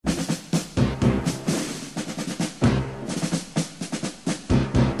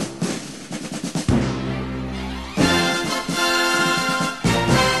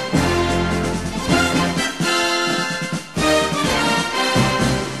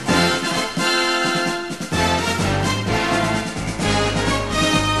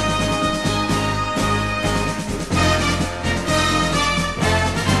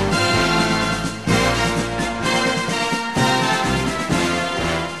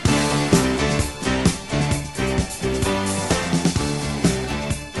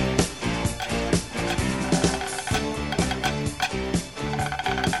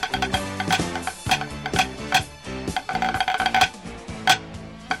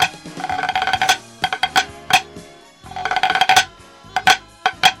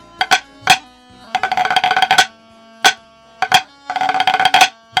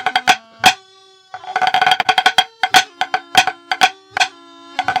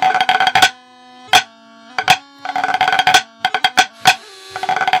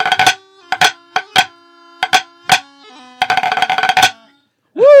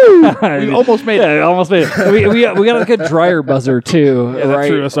We almost made it. Yeah, almost made it. We got a good dryer buzzer too. Yeah, that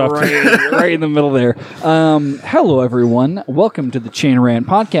threw us off. Right in the middle there. Hello, everyone. Welcome to the Chain Rant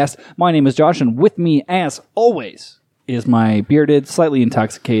Podcast. My name is Josh, and with me, as always, is my bearded, slightly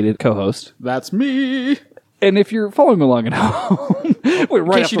intoxicated co-host. That's me. And if you're following along at home, we're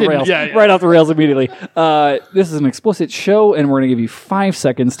right off the rails. Yeah. Right off the rails immediately. This is an explicit show, and we're going to give you 5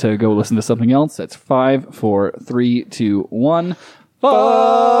 seconds to go listen to something else. That's 5, 4, 3, 2, 1. Fuck.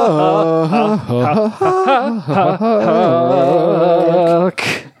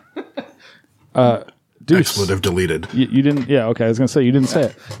 Deuce. Expletive deleted. You didn't. Yeah. Okay. I was gonna say you didn't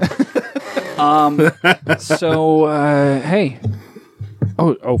say it. So, hey.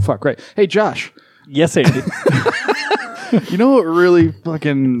 Oh. Fuck. Right. Hey, Josh. Yes, Andy. You know what really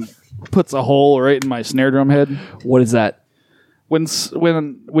fucking puts a hole right in my snare drum head? What is that? When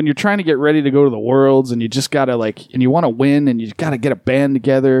you're trying to get ready to go to the Worlds and you just gotta and you want to win and you gotta get a band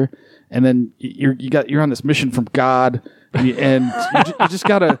together and then you're on this mission from God and you just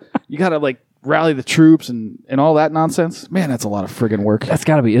gotta rally the troops and all that nonsense. Man, that's a lot of friggin' work. It's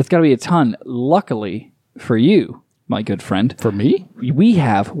gotta be a ton. Luckily for you, my good friend. For me? We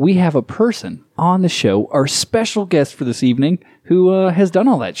have a person on the show, our special guest for this evening, who has done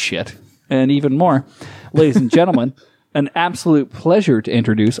all that shit and even more. Ladies and gentlemen, an absolute pleasure to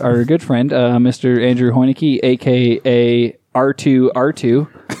introduce our good friend, Mr. Andrew Hoineke, a.k.a. R2R2.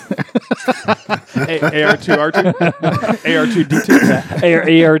 AR2R2? AR2D2?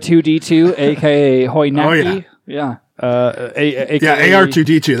 AR2D2, a.k.a. Hoineke. Oh, yeah. Yeah.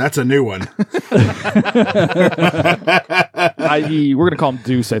 AR2D2. That's a new one. I.e., we're going to call him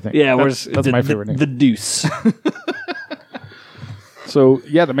Deuce, I think. Yeah, that's my favorite name. The Deuce. So,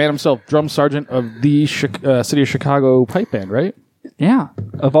 yeah, the man himself, drum sergeant of the City of Chicago pipe band, right? Yeah.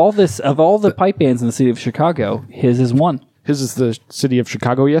 Of all the pipe bands in the city of Chicago, his is one. His is the City of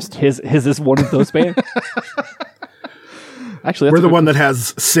Chicago, yes? His is one of those bands. Actually, We're the one that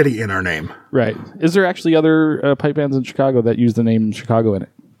has city in our name. Right. Is there actually other pipe bands in Chicago that use the name Chicago in it?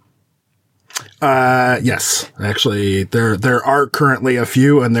 Yes. Actually, there are currently a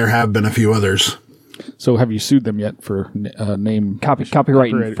few, and there have been a few others. So have you sued them yet for name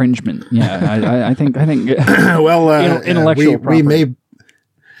copyright infringement? Yeah, I think well, intellectual property. we may.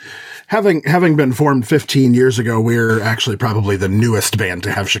 Having been formed 15 years ago, we're actually probably the newest band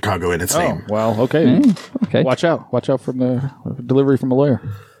to have Chicago in its name. Well, okay. Okay. Watch out from the delivery from a lawyer.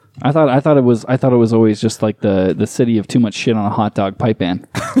 I thought it was always just like the city of too much shit on a hot dog pipe band.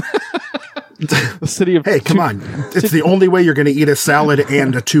 The city of Hey, come on. It's the only way you're going to eat a salad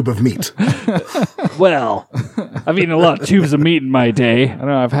and a tube of meat. Well, I've eaten a lot of tubes of meat in my day. I don't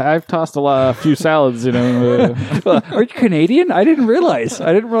know. I've tossed a few salads. You know. Are you Canadian? I didn't realize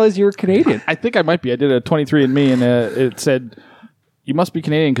you were Canadian. I think I might be. I did a 23andMe, and it said you must be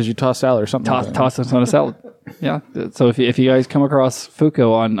Canadian because you toss salad or something. Toss us on a salad. Yeah. So if you guys come across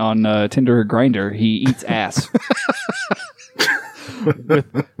Foucault on Tinder or Grindr, he eats ass.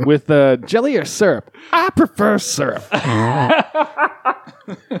 with jelly or syrup. I prefer syrup.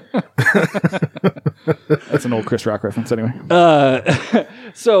 That's an old Chris Rock reference, anyway.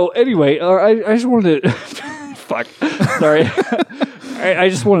 So anyway, I just wanted to fuck. Sorry. I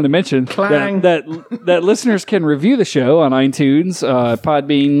just wanted to mention that listeners can review the show on iTunes,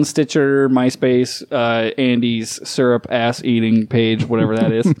 Podbean, Stitcher, MySpace, Andy's syrup ass eating page, whatever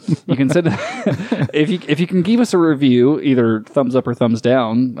that is. You can send if you can give us a review, either thumbs up or thumbs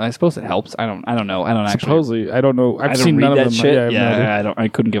down. I suppose it helps. I don't know. I don't actually. Supposedly, I don't know. I've seen read none that of them. shit. Yeah, I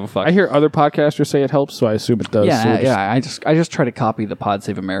couldn't give a fuck. I hear other podcasters say it helps, so I assume it does. Yeah. I just try to copy the Pod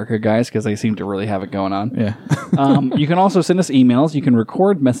Save America guys because they seem to really have it going on. Yeah. You can also send us emails. You can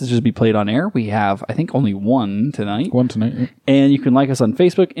record messages to be played on air. We have, I think, only one tonight. Yeah. And you can like us on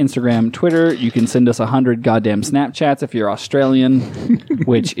Facebook, Instagram, Twitter. You can send us 100 goddamn Snapchats if you're Australian,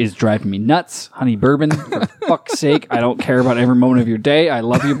 which is driving me nuts. Honey Bourbon, for fuck's sake. I don't care about every moment of your day. I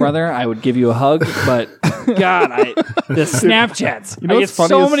love you, brother. I would give you a hug, but God, the Snapchats. You know I get what's funny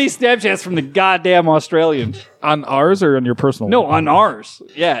so is- many Snapchats from the goddamn Australians. On ours or on your personal? No, one? on ours.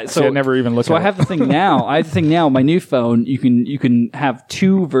 Yeah. So I never even looked. So at I have the thing now. My new phone. You can have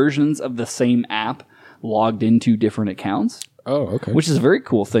two versions of the same app logged into different accounts. Oh, okay. Which is a very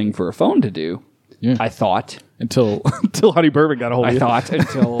cool thing for a phone to do. Yeah. I thought until Honey Bourbon got a hold of you.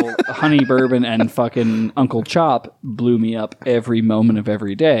 Until Honey Bourbon and fucking Uncle Chop blew me up every moment of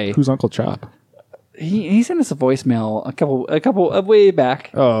every day. Who's Uncle Chop? He sent us a voicemail a couple of way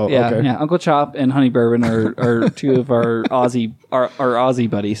back. Oh, yeah, okay. yeah. Uncle Chop and Honey Bourbon are two of our Aussie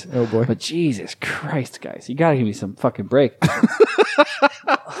buddies. Oh, boy. But Jesus Christ, guys, you gotta give me some fucking break.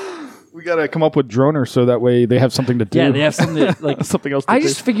 We got to come up with Droner so that way they have something to do. Yeah, they have something like something else to I do.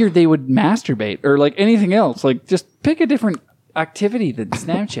 just figured they would masturbate or like anything else. Like just pick a different activity than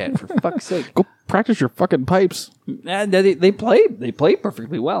Snapchat for fuck's sake. Go practice your fucking pipes. They played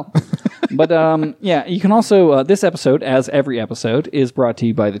perfectly well. But yeah, you can also this episode, as every episode, is brought to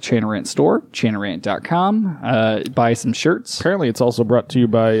you by the Chanarant store, chanarant.com. Buy some shirts. Apparently, it's also brought to you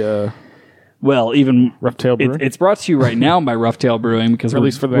by Well, even Rough Tail Brewing. it's brought to you right now by Rough Tail Brewing because Or at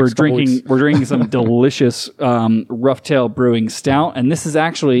least for the next couple weeks. we're drinking some delicious Rough Tail Brewing stout, and this is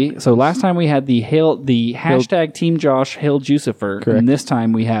actually so. Last time we had the hashtag Team Josh Hail Jucifer, and this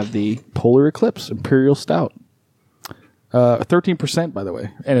time we have the Polar Eclipse Imperial Stout. 13%, by the way,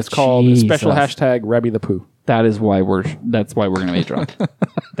 and it's called special Jesus. hashtag Rabby the Poo. that's why we're gonna be drunk.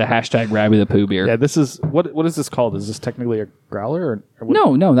 The hashtag Rabby the Poo beer. Yeah, this is what is this called? Is this technically a growler or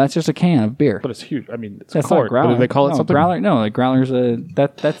what? No, that's just a can of beer. But it's huge. I mean, it's That's a quart. not growler. But do they call it no, something? Growler? No, like growler's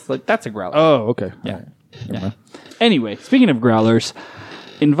that's a growler. Oh, okay. Yeah. Yeah. Anyway, speaking of growlers,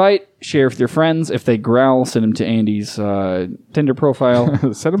 invite, share with your friends. If they growl, send them to Andy's Tinder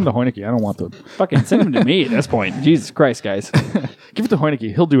profile. Send them to Hoineke. I don't want them. Fucking send them to me at this point. Jesus Christ, guys. Give it to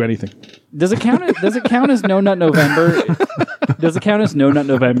Hoineke. He'll do anything. Does it count as No Nut November? Does it count as No Nut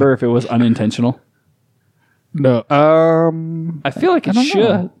November if it was unintentional? No. I feel like it don't should.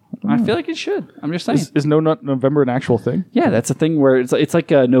 know. I feel like it should. I'm just saying. Is No Nut November an actual thing? Yeah, that's a thing where it's like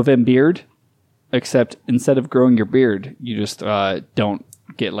a Novembeard, except instead of growing your beard, you just don't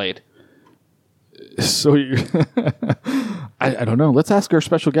get laid. So you, I don't know. Let's ask our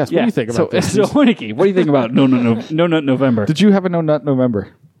special guest. What do you think about this? So Hoineke, what do you think about No Nut November? Did you have a No Nut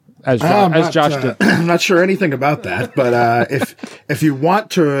November? As Josh did. I'm not sure anything about that, but if you want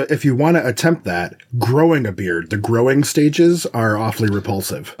to attempt that, growing a beard, the growing stages are awfully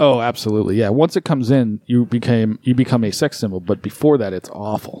repulsive. Oh, absolutely. Yeah. Once it comes in, you become a sex symbol. But before that, it's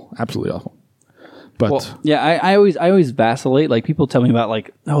awful. Absolutely awful. But Well, yeah, I always vacillate. Like people tell me about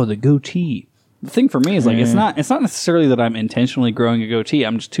like, oh, the goatee. The thing for me is like it's not necessarily that I'm intentionally growing a goatee.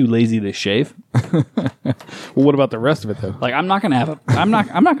 I'm just too lazy to shave. well, what about the rest of it though? Like I'm not gonna have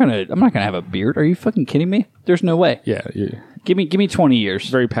a beard. Are you fucking kidding me? There's no way. Yeah. Give me 20 years.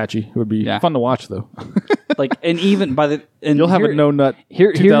 Very patchy. It would be fun to watch though. Like and even by the and You'll have a No Nut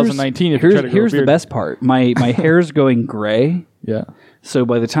 2019 if you try to grow a here's the beard. best part. My hair's going gray. Yeah. So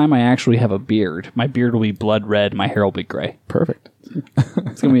by the time I actually have a beard, my beard will be blood red. My hair will be gray. Perfect.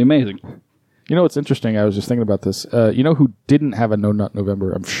 It's gonna be amazing. You know what's interesting? I was just thinking about this. You know who didn't have a No Nut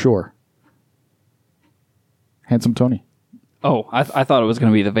November? I'm sure. Handsome Tony. Oh, I thought it was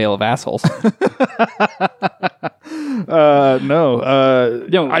going to be the Veil of Assholes. No.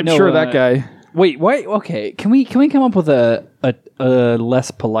 I'm sure that guy. Wait. Okay, can we come up with a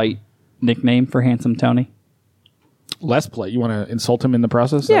less polite nickname for Handsome Tony? Less polite. You want to insult him in the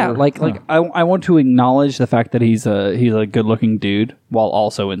process? Yeah, Or- like I want to acknowledge the fact that he's a good looking dude while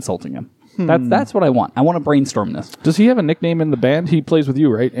also insulting him. That's what I want. I want to brainstorm this. Does he have a nickname in the band? He plays with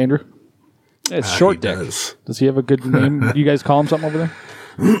you, right, Andrew? It's short He dick. does. He have a good name? You guys call him something over there?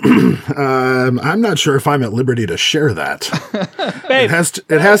 I'm not sure if I'm at liberty to share that. It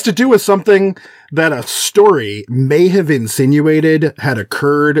has to do with something that a story may have insinuated had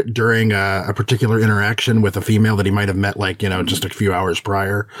occurred during a particular interaction with a female that he might have met, just a few hours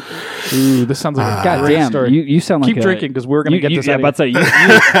prior. Ooh, this sounds like a God great damn, story. you sound like Keep drinking because we're going to get this out of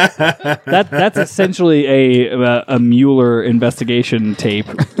Yeah, that's essentially a Mueller investigation tape.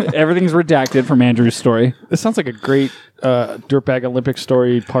 Everything's redacted from Andrew's story. This sounds like a great Dirtbag Olympic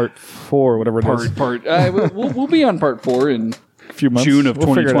story part 4, whatever it is. We'll be on part 4 in A few months. June of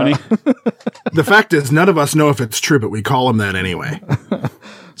We'll figure it 2020. The fact is, none of us know if it's true, but we call him that anyway.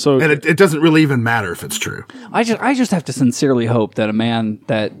 So And it doesn't really even matter if it's true. I just have to sincerely hope that a man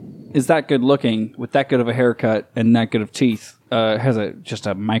that is that good looking with that good of a haircut and that good of teeth has just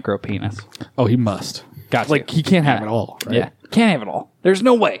a micro penis. he must. Gotcha. Like he can't have it all, right? Yeah, can't have it all. There's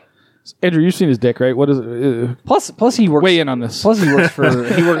no way. Andrew, you've seen his dick, right? What is it? Plus he works. Weigh in on this. Plus he works for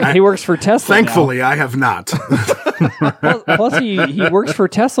he works for Tesla. Thankfully, I have not. Plus he works for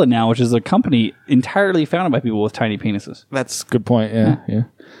Tesla now, which is a company entirely founded by people with tiny penises. That's a good point. Yeah.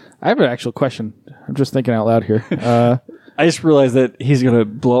 I have an actual question. I'm just thinking out loud here. I just realized that he's gonna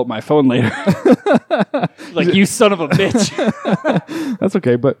blow up my phone later. Like you son of a bitch. That's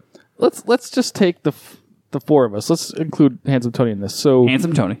okay, but let's just take the 4 of us. Let's include Handsome Tony in this. So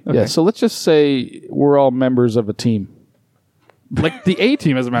Handsome Tony. Okay. yeah. So let's just say we're all members of a team. Like the A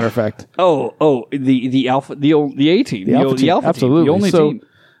team, as a matter of fact. The Alpha, the A team, the Alpha team, absolutely, the only team.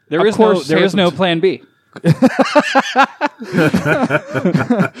 There is no plan B.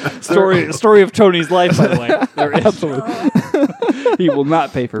 Story of Tony's life, by the way. There is absolutely. He will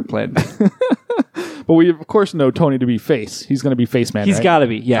not pay for plan B. But we of course know Tony to be face. He's going to be face man. He's right? got to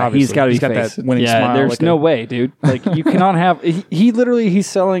be. Yeah, Obviously. he's got to be got face. that winning smile. There's like no way, dude. Like you cannot have. He's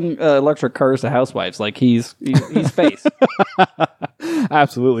selling electric cars to housewives. Like he's face.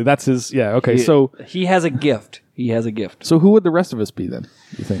 Absolutely, that's his. Yeah. Okay. So he has a gift. He has a gift. So who would the rest of us be then?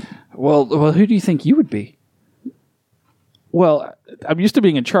 You think? Well, who do you think you would be? Well, I'm used to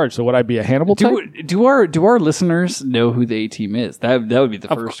being in charge, so would I be a Hannibal type? Do our listeners know who the A team is? That would be the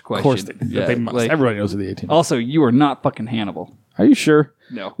first question. Of course, they must. Like, everybody knows who the A team is. Also, you are not fucking Hannibal. Are you sure?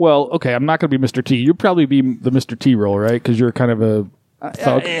 No. Well, okay, I'm not going to be Mr. T. You'd probably be the Mr. T role, right? Because you're kind of a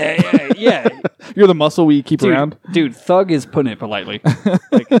thug. Yeah. You're the muscle we keep around. Dude, thug is putting it politely.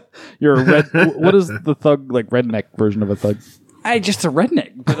 You're a red. What is the thug, like redneck version of a thug? Just a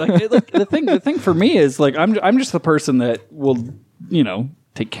redneck. But the thing for me is like I'm just the person that will,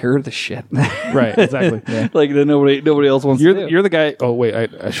 take care of the shit. Right, exactly. Yeah. Like that nobody else wants to do. You're the guy. Oh wait,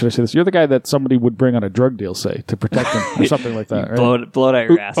 I should have said this. You're the guy that somebody would bring on a drug deal, say, to protect him or something like that. Right? Blow it out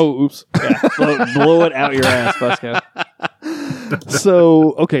your ass. Oh, oops. Yeah, blow it out your ass, Busco.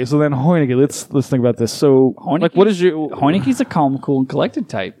 So okay, so then Hoenigke. Let's think about this. So like, what is your Hoenige's a calm, cool, and collected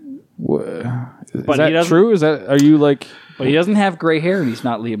type. Is that true? Are you like? But he doesn't have gray hair, and he's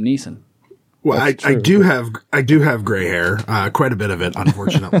not Liam Neeson. Well, I do have gray hair, quite a bit of it,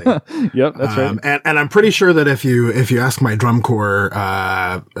 unfortunately. Yep, that's right. And I'm pretty sure that if you ask my drum corps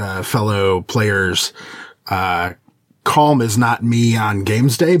fellow players, calm is not me on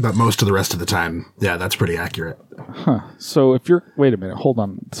games day, but most of the rest of the time, yeah, that's pretty accurate. Huh. So if you're wait a minute, hold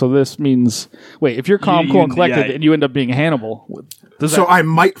on. So this means if you're calm, cool, and collected, and you end up being Hannibal. I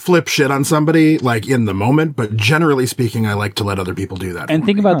might flip shit on somebody like in the moment, but generally speaking, I like to let other people do that. And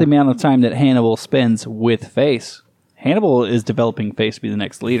think about the amount of time that Hannibal spends with Face. Hannibal is developing Face to be the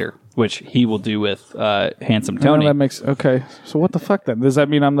next leader, which he will do with Handsome Tony. That makes okay. So what the fuck then? Does that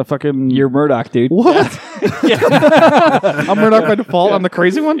mean I'm the fucking? You're Murdoch, dude. What? I'm Murdoch by default. I'm the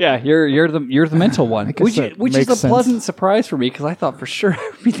crazy one. Yeah, you're the mental one, which is a pleasant surprise for me because I thought for sure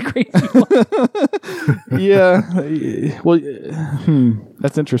I would be the crazy one. Yeah. Well,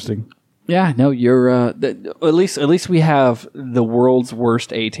 that's interesting. Yeah, no, you're at least we have the world's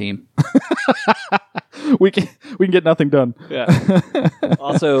worst A team. we can get nothing done. Yeah.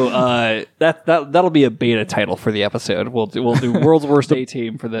 Also, that'll be a beta title for the episode. We'll do world's worst A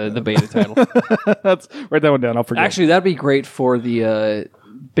team for the beta title. That's write that one down. I'll forget. Actually, that'd be great for the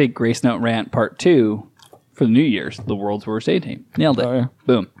big Grace Note rant part 2 for the New Year's. The world's worst A team. Nailed it. Oh, yeah.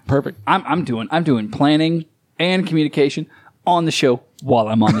 Boom. Perfect. I'm doing planning and communication on the show while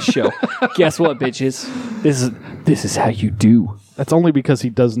I'm on the show. Guess what, bitches? This is how you do. That's only because he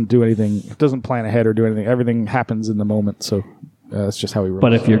doesn't do anything, doesn't plan ahead or do anything. Everything happens in the moment. So that's just how he rolls.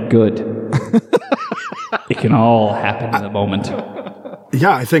 But if you're good, it can all happen in the moment.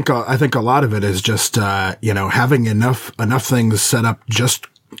 Yeah, I think a lot of it is just having enough things set up, just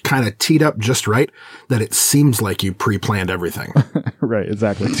kind of teed up just right, that it seems like you pre-planned everything. Right,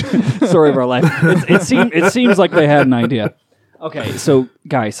 exactly. Story of our life. It seems like they had an idea. Okay, so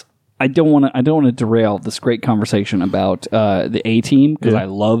guys, I don't want to derail this great conversation about the A team because I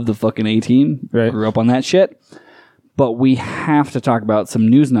love the fucking A team. Right. Grew up on that shit. But we have to talk about some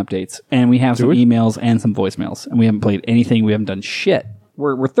news and updates, and we have some emails and some voicemails, and we haven't played anything. We haven't done shit.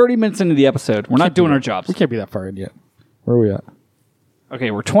 We're 30 minutes into the episode. We're not doing our jobs. We can't be that far in yet. Where are we at? Okay,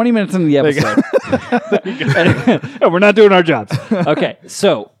 we're 20 minutes into the episode. And we're not doing our jobs. Okay,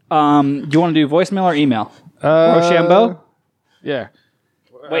 so do you want to do voicemail or email? Rochambeau? Yeah.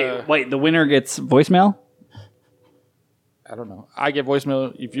 Wait, the winner gets voicemail? I don't know. I get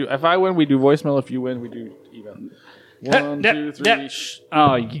voicemail. If I win, we do voicemail. If you win, we do email. 1, 2, 3.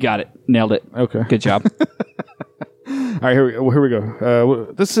 Oh, you got it. Nailed it. Okay. Good job. All right, here we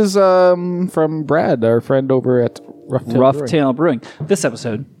go. This is from Brad, our friend over at Rough Tail Brewing. This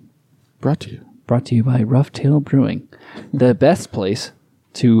episode brought to you by Rough Tail Brewing, the best place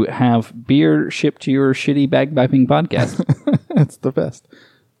to have beer shipped to your shitty bagpiping podcast. It's the best.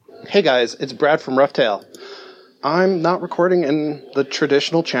 Hey guys, it's Brad from Rough Tail. I'm not recording in the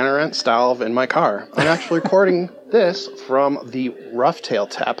traditional Chanarant style of in my car. I'm actually recording this from the Rough Tail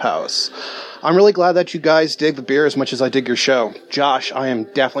Tap House. I'm really glad that you guys dig the beer as much as I dig your show. Josh, I am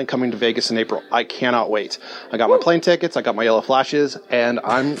definitely coming to Vegas in April. I cannot wait. I got my plane tickets, I got my yellow flashes, and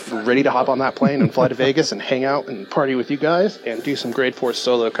I'm ready to hop on that plane and fly to Vegas and hang out and party with you guys and do some grade 4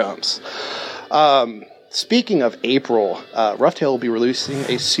 solo comps. Speaking of April, Rough Tail will be releasing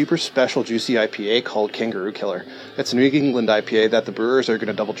a super special juicy IPA called Kangaroo Killer. It's a New England IPA that the brewers are going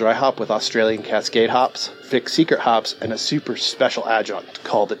to double dry hop with Australian Cascade hops, Vic Secret hops, and a super special adjunct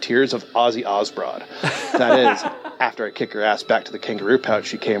called the Tears of Ozzy Osbourne. That is, after I kick her ass back to the kangaroo pouch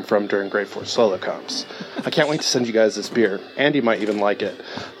she came from during Grade 4 solo comps. I can't wait to send you guys this beer. Andy might even like it.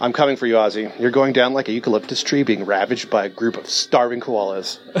 I'm coming for you, Ozzy. You're going down like a eucalyptus tree being ravaged by a group of starving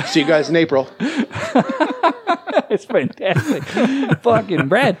koalas. See you guys in April. It's fantastic. Fucking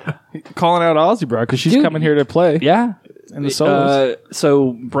Brad. Calling out Ozzy, bro, because she's coming here to play. Yeah. In the solos.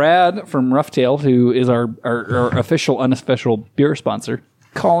 So Brad from Rough Tail, who is our official, unofficial beer sponsor,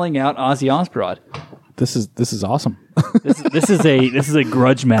 calling out Ozzy Osbourne. This is awesome. This is a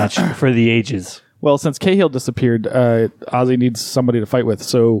grudge match for the ages. Well, since Cahill disappeared, Ozzy needs somebody to fight with,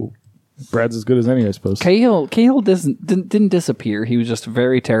 so Brad's as good as any, I suppose. Cahill didn't disappear. He was just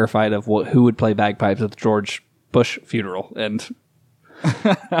very terrified of who would play bagpipes at the George Bush funeral, and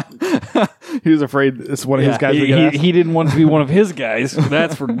he was afraid it's one of his guys. He didn't want to be one of his guys.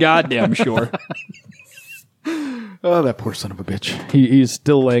 That's for goddamn sure. Oh, that poor son of a bitch. He's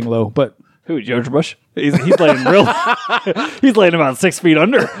still laying low, but who? George Bush? He's laying real. He's laying about 6 feet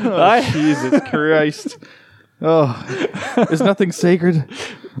under. Oh, Jesus Christ! Oh, is nothing sacred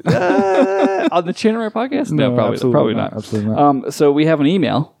on the Chinnery podcast? No, probably not. Absolutely not. So we have an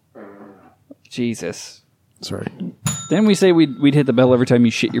email. Jesus. Sorry. Didn't we say we'd hit the bell every time you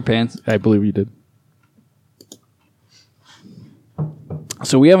shit your pants? I believe you did.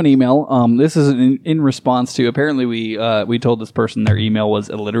 So we have an email. This is in response to, apparently we told this person their email was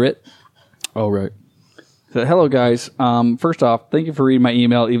illiterate. Oh, right. So, hello, guys. First off, thank you for reading my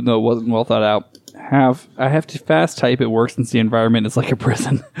email, even though it wasn't well thought out. I have to fast type at work since the environment is like a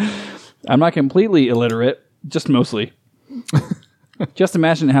prison. I'm not completely illiterate, just mostly. Just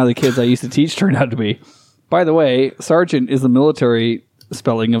imagine how the kids I used to teach turned out to be. By the way, sergeant is the military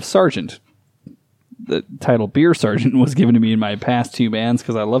spelling of sergeant. The title beer sergeant was given to me in my past 2 bands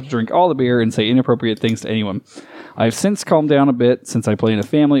because I love to drink all the beer and say inappropriate things to anyone. I've since calmed down a bit since I play in a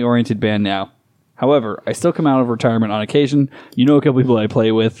family-oriented band now. However, I still come out of retirement on occasion. You know a couple people I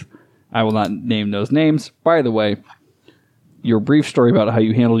play with. I will not name those names. By the way, your brief story about how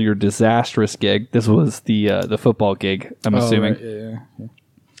you handled your disastrous gig, this was the football gig, I'm assuming, right. Yeah.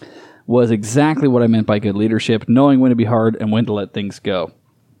 was exactly what I meant by good leadership, knowing when to be hard and when to let things go.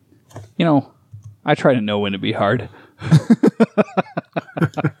 You know, I try to know when to be hard.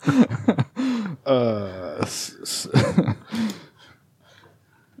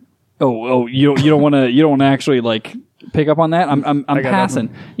 You don't want to actually like pick up on that. I'm passing.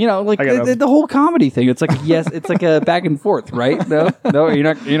 Nothing. You know, like the whole comedy thing. It's like it's like a back and forth, right? No, you're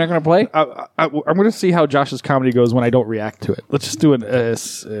not going to play. I'm going to see how Josh's comedy goes when I don't react to it. Let's just do an.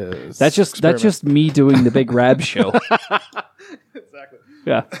 That's just me doing the Big Rab show. Exactly.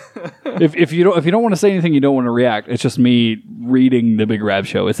 Yeah. If you don't want to say anything, you don't want to react. It's just me reading the Big Rab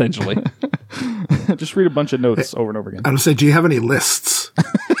show, essentially. Just read a bunch of notes over and over again. I would say, do you have any lists?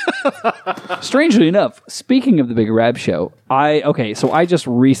 Strangely enough, speaking of the Big Rab show, I just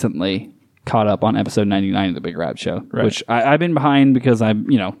recently caught up on episode 99 of the Big Rab show, right. Which I've been behind because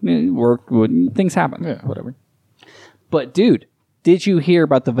work, things happen. Yeah, whatever. But dude, did you hear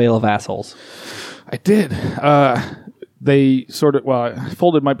about the Veil of Assholes? I did. They sort of,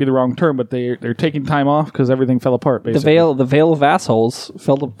 folded might be the wrong term, but they're taking time off because everything fell apart, basically. The Veil of Assholes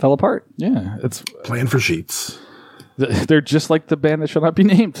fell apart. Yeah. It's playing for sheets. They're just like the band that shall not be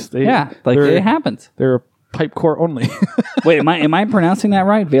named. It happens. They're a pipe core only. Wait, am I pronouncing that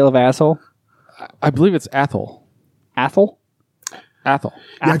right? Veil of Asshole? I believe it's Athol. Athol? Athol.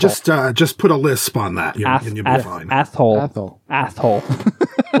 Yeah, just put a lisp on that, and you'll be fine. Athol.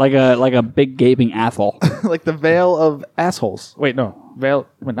 like a big gaping athol. Like the veil of assholes. Wait, no. Veil.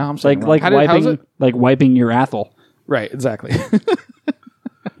 Wait, now I'm saying like wiping your athol. Right, exactly.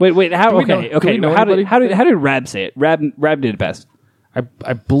 Wait. How did Rab say it? Rab did it best.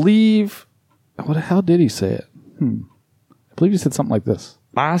 I believe. How did he say it? I believe he said something like this.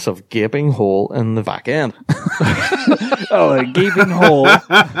 Massive gaping hole in the back end. Oh, a gaping hole.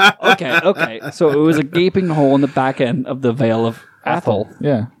 Okay. So it was a gaping hole in the back end of the Veil of Athol.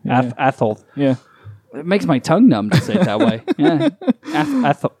 Yeah. Athol. Yeah. It makes my tongue numb to say it that way. Yeah.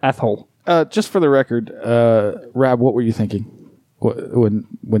 Athol. Just for the record, Rab, what were you thinking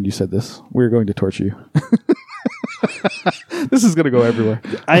when you said this? We're going to torture you. This is going to go everywhere.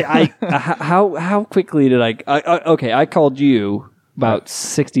 How quickly did I called you about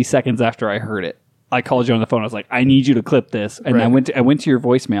 60 seconds after I heard it. I called you on the phone. I was like, I need you to clip this. And I went to your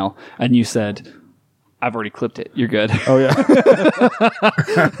voicemail and you said, I've already clipped it. You're good. Oh yeah.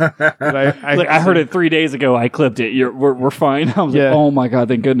 I heard it 3 days ago. I clipped it. We're fine. I was like, oh my God,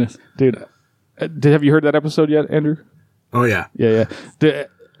 thank goodness. Dude. Have you heard that episode yet, Andrew? Oh yeah. Yeah.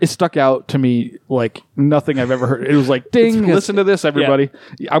 It stuck out to me like nothing I've ever heard. It was like, ding, listen to this, everybody.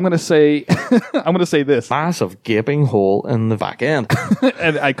 Yeah. I'm gonna say this. Massive gaping hole in the back end.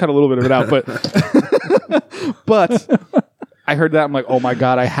 And I cut a little bit of it out, but I heard that. I'm like, oh my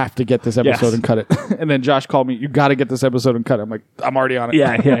God, I have to get this episode and cut it. And then Josh called me, you got to get this episode and cut it. I'm like, I'm already on it.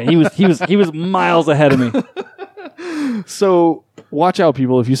 Yeah. He was miles ahead of me. So watch out,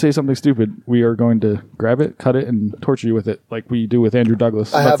 people. If you say something stupid, we are going to grab it, cut it, and torture you with it, like we do with Andrew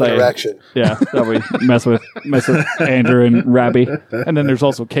Douglas. I have an erection. Yeah, that we mess with Andrew and Rabby. And then there's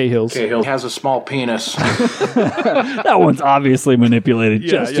also Cahill's. Cahill has a small penis. That one's obviously manipulated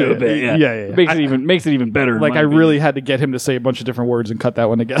just a bit. Yeah. Makes it even better. Like I really had to get him to say a bunch of different words and cut that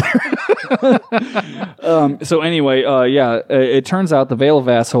one together. So anyway, it turns out the Vale of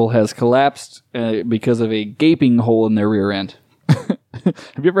Asshole has collapsed because of a gaping hole in their rear end.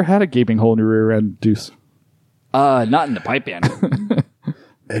 Have you ever had a gaping hole in your rear end, Deuce? Not in the pipe band.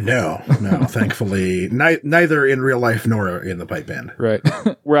 No, thancfully, neither in real life nor in the pipe band. Right.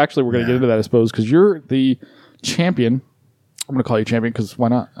 We're going to get into that, I suppose, because you're the champion. I'm going to call you champion because why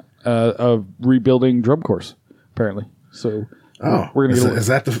not? Of rebuilding drum course, apparently. So we're going to get is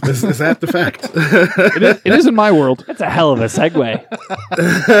that the fact? It is in my world. That's a hell of a segue.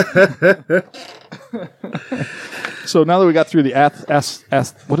 So now that we got through the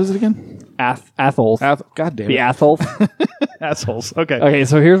what is it again? Assholes. God damn it. The assholes. Assholes. Okay. Okay,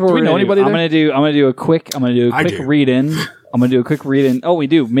 so here's what Do we know anybody I'm there? gonna do a quick read in. Oh, we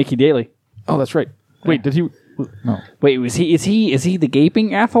do. Mickey Daly. Oh, that's right. Wait, did he? No. Wait, is he the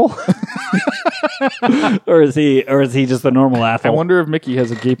gaping asshole? or is he just the normal I asshole? wonder if Mickey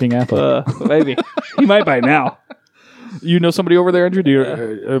has a gaping asshole. Maybe. He might by now. You know somebody over there, Andrew? Do you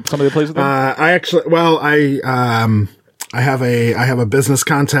somebody that plays with them? I have a business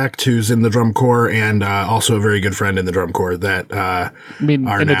contact who's in the drum corps and also a very good friend in the drum corps that I mean,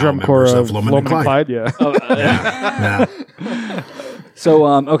 are in the now drum corps members of Loman and Clyde. Yeah. Yeah. So,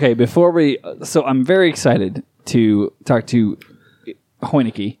 okay, I'm very excited to talk to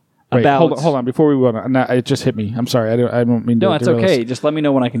Hoineke Wait, about. hold on. Before we go on, it just hit me. I'm sorry. I don't mean to. No, it's okay. Just let me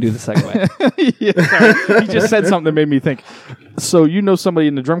know when I can do the segue. Sorry. He just said something that made me think. So you know somebody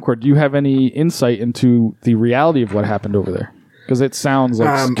in the drum corps. Do you have any insight into the reality of what happened over there? Because it sounds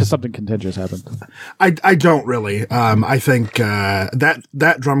like something contentious happened. I don't really. I think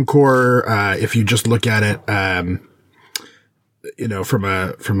that drum corps, if you just look at it, from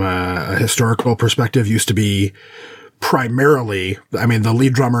a historical perspective, used to be primarily, I mean, the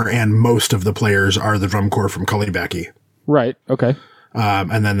lead drummer and most of the players are the drum corps from Cullybacky. Right. Okay.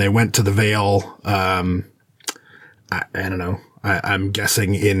 And then they went to the Vale. I don't know. I'm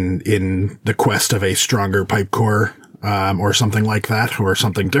guessing in the quest of a stronger pipe corps, or something like that, or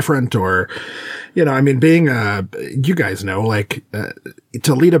something different, or, I mean, being you guys know, like,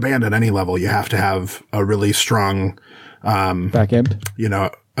 to lead a band at any level, you have to have a really strong, back end.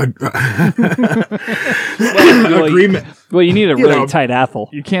 Agreement. Well, you need a really tight asshole.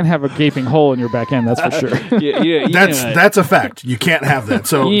 You can't have a gaping hole in your back end. That's for sure. That's a fact. You can't have that.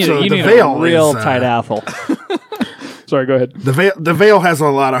 So you the need Vale a real is, tight asshole. Sorry, go ahead. The Vale has a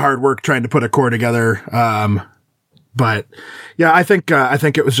lot of hard work trying to put a corps together. But yeah, I think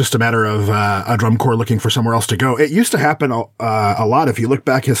it was just a matter of a drum corps looking for somewhere else to go. It used to happen a lot. If you look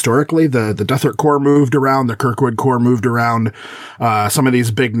back historically, the Dethert Corps moved around, the Kirkwood Corps moved around. Some of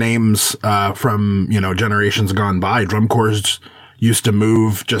these big names from generations gone by, drum corps used to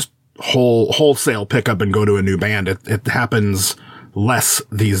move, just wholesale pick up and go to a new band. It happens less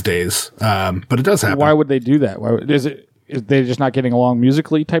these days, but it does happen. Why would they do that? Is they just not getting along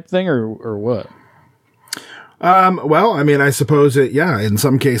musically type thing, or what? Well, I mean, I suppose in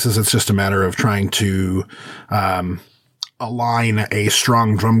some cases it's just a matter of trying to, align a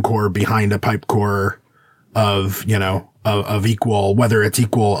strong drum corps behind a pipe corps of equal, whether it's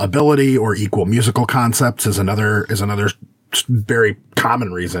equal ability or equal musical concepts is another very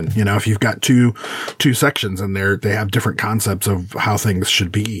common reason. If you've got two sections and they have different concepts of how things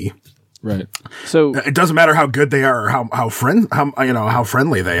should be. Right. So it doesn't matter how good they are or how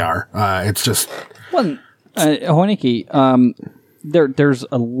friendly they are. It's just. Well, Hoineke, there's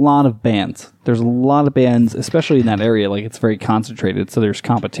a lot of bands. There's a lot of bands, especially in that area. Like, it's very concentrated, so there's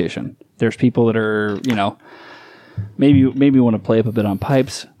competition. There's people that are, maybe want to play up a bit on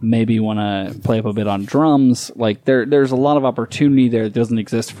pipes, maybe want to play up a bit on drums. Like, there's a lot of opportunity there that doesn't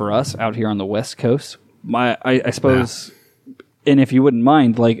exist for us out here on the West Coast. I suppose if you wouldn't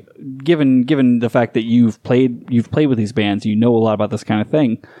mind, like given the fact that you've played with these bands, you know a lot about this kind of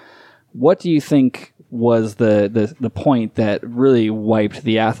thing. What do you think was the point that really wiped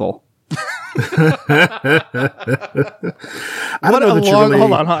the Athel? I don't know that you really...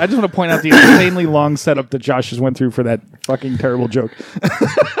 Hold on. I just want to point out the insanely long setup that Josh just went through for that fucking terrible joke.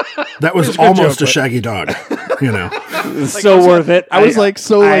 That was almost joke, a shaggy dog, you know. So worth it. I was like,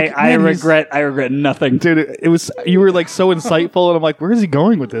 I regret nothing, dude. It was, you were like so insightful, and I'm like, where is he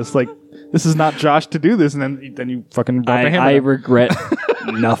going with this? Like, this is not Josh to do this, and then you fucking brought the hammer. I regret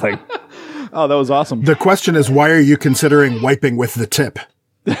nothing. Oh, that was awesome. The question is, why are you considering wiping with the tip?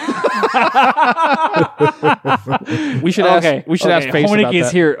 We should ask Face Honig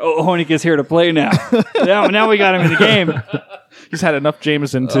is here. Honig is here to play now. now we got him in the game. He's had enough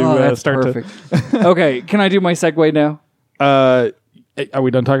Jameson to start perfect. Okay, can I do my segue now? Are we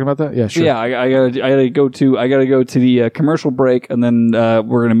done talking about that? Yeah, sure. Yeah, I gotta go to the commercial break, and then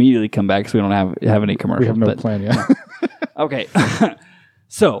we're gonna immediately come back because we don't have any commercials. We have no plan yet. Okay,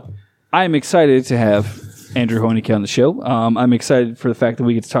 so I'm excited to have Andrew Honig on the show. I'm excited for the fact that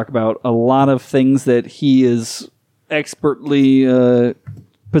we get to talk about a lot of things that he is expertly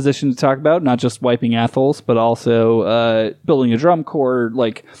positioned to talk about, not just wiping Athels, but also building a drum corps,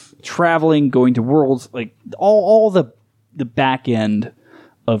 like traveling, going to worlds, like all the back end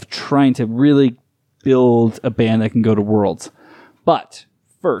of trying to really build a band that can go to worlds. But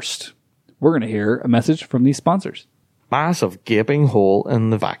first, we're going to hear a message from these sponsors. Massive gaping hole in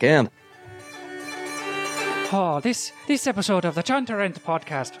the back end. Oh, this episode of the Chantarant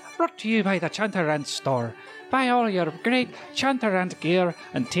podcast brought to you by the Chantarant store. Buy all your great Chantarant gear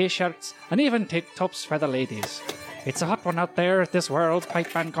and t-shirts and even tank tops for the ladies. It's a hot one out there at this World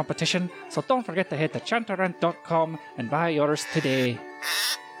Pipe Band competition, so don't forget to head to chantarant.com and buy yours today.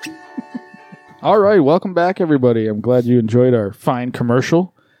 All right, welcome back, everybody. I'm glad you enjoyed our fine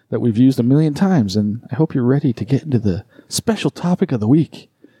commercial that we've used a million times, and I hope you're ready to get into the special topic of the week.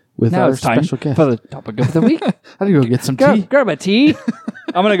 With now our it's time special guest. for the topic of the week. I had to go get some tea. Grab a tea.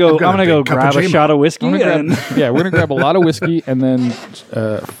 I'm gonna go grab a shot of whiskey. We're gonna grab a lot of whiskey and then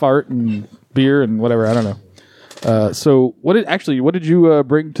fart and beer and whatever. I don't know. So what did you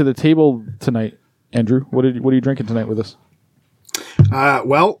bring to the table tonight, Andrew? What are you drinking tonight with us?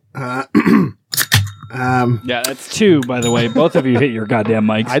 Yeah, that's two, by the way. Both of you hit your goddamn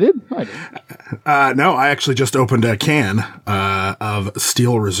mics. I did. No, I actually just opened a can of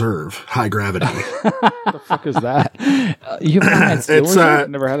Steel Reserve High Gravity. What the fuck is that? You've had Steel It's Reserve?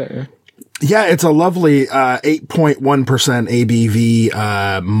 Never had it. Yeah, it's a lovely 8.1%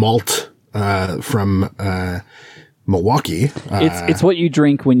 ABV malt from Milwaukee. It's what you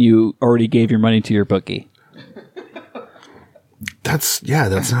drink when you already gave your money to your bookie. That's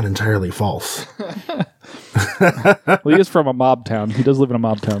not entirely false. Well, he is from a mob town. He does live in a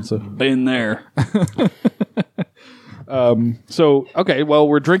mob town, so Been there. So okay, well,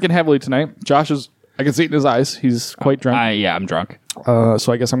 we're drinking heavily tonight. Josh is, I can see it in his eyes. He's quite drunk. I'm drunk.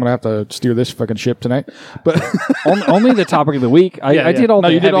 So I guess I'm gonna have to steer this fucking ship tonight. But only the topic of the week. I did all. No,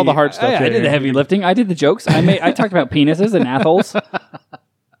 the you did heavy, all the hard stuff. I did the heavy lifting. I did the jokes. I talked about penises and assholes.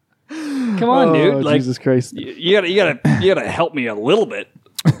 Come on, dude! Like, Jesus Christ! You gotta help me a little bit.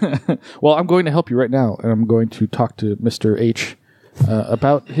 Well, I'm going to help you right now, and I'm going to talk to Mr. H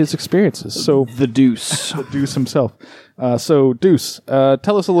about his experiences. So The Deuce. the Deuce himself. So Deuce,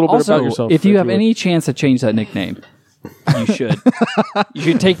 tell us a little bit Also, about yourself. if you have would. any chance to change that nickname, you should. You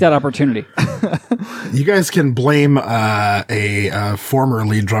should take that opportunity. You guys can blame a former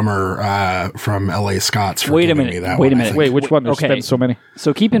lead drummer from LA Scots for Wait a giving minute. me that Wait one, a I minute. think. Wait, which one? There's Okay. been so many.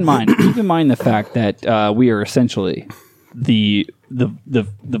 So keep in mind the fact that we are essentially the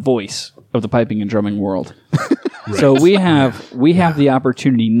voice of the piping and drumming world. So we have the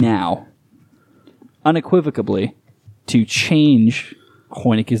opportunity now, unequivocally, to change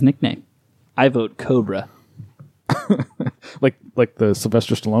Hoenigke's nickname. I vote Cobra. Like the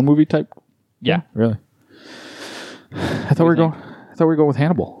Sylvester Stallone movie type. Yeah, Really? I thought we were going with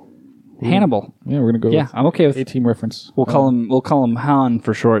Hannibal. Hannibal. Yeah, we're gonna go. Yeah, with I'm okay with. A-Team reference. We'll call him Han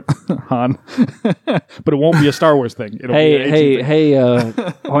for short. Han, but it won't be a Star Wars thing. It'll be an A-Team thing. hey,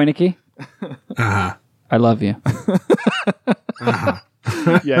 Hoenigke. I love you.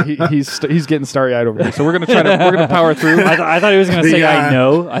 Yeah, he's getting starry eyed over here. So we're gonna power through. I thought he was going to say I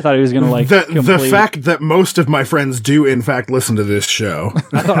know. I thought he was going to The fact that most of my friends do in fact listen to this show.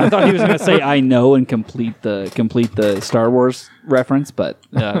 I thought he was going to say I know and complete the Star Wars reference, but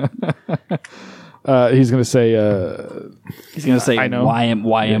He's gonna say. he's going to say I know.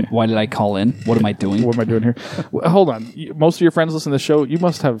 Why did I call in? What am I doing? What am I doing here? Hold on. Most of your friends listen to the show. You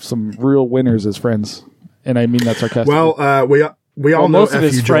must have some real winners as friends. and I mean that sarcastically. Well, we all know most of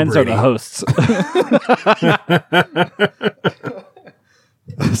his F.U. Joe friends Brady. are the hosts.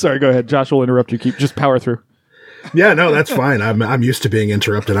 Sorry, go ahead. Josh will interrupt you. Just power through. Yeah, no, that's fine. I'm used to being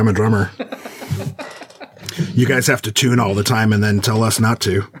interrupted. I'm a drummer. You guys have to tune all the time and then tell us not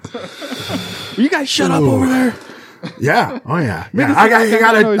to. You guys shut up over there. Yeah. Oh yeah. Yeah. I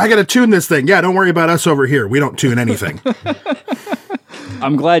gotta tune this thing. Yeah. Don't worry about us over here. We don't tune anything.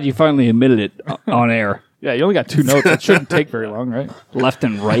 I'm glad you finally admitted it on air. Yeah, you only got 2 notes. It shouldn't take very long, right? Left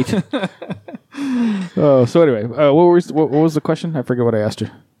and right. Oh, so anyway, what was the question? I forget what I asked you.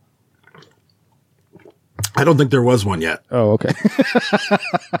 I don't think there was one yet. Oh, okay.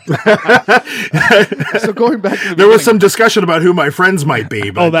 So going back to There was some discussion about who my friends might be.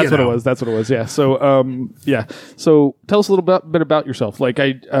 But, that's what it was. That's what it was. Yeah. So, So tell us a little bit about yourself. Like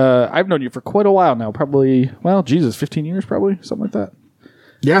I've known you for quite a while now. Probably, 15 years, probably something like that.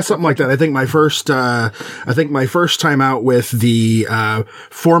 Yeah, something like that. I think my first time out with the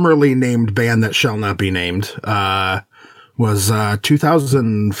formerly named band that shall not be named was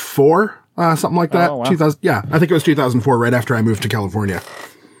 2004, something like that. Oh, wow. 2000. Yeah, I think it was 2004, right after I moved to California.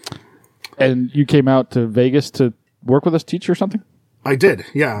 And you came out to Vegas to work with us, teach or something? I did,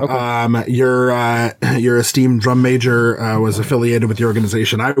 yeah. Okay. Your esteemed drum major was affiliated with the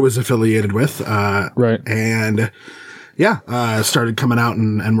organization I was affiliated with, Right. And started coming out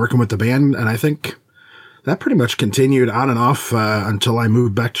and working with the band, and I think that pretty much continued on and off until I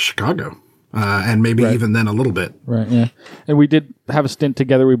moved back to Chicago, and maybe even then a little bit. Right, yeah. And we did have a stint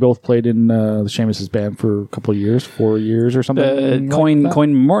together. We both played in the Seamus's band for a couple of years, 4 years or something. Coin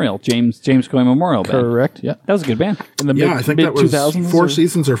Memorial, James Coin Memorial Band. Correct, yeah. That was a good band. In the I think that was 2000s 4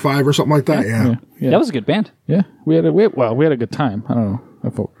 seasons or 5 or something like that. Yeah. That was a good band. Yeah, we had a good time. I don't know. I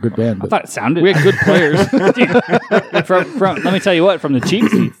thought good band. But I thought it sounded. we had good players. Let me tell you what, from the cheap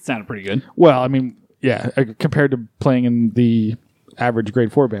seats, it sounded pretty good. Well, I mean, yeah, compared to playing in the average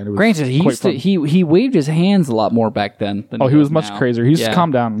grade 4 band, it was Granted, he waved his hands a lot more back then. Than he was much now. crazier. He's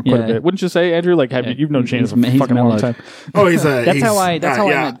calmed down quite a bit, wouldn't you say, Andrew? Like, you've known Shane for a fucking long time. Oh, he's That's how I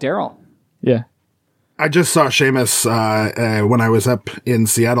met Daryl. Yeah. I just saw Seamus when I was up in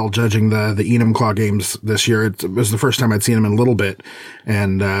Seattle judging the Enumclaw games this year. It was the first time I'd seen him in a little bit,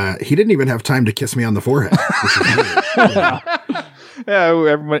 and he didn't even have time to kiss me on the forehead. Which is weird. Yeah,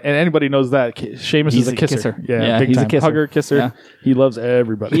 everybody, and anybody knows that Seamus is a kisser. Yeah, big he's time. a kisser. Hugger, kisser. Yeah. He loves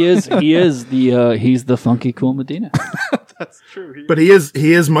everybody. He's the funky cool Medina. That's true. But he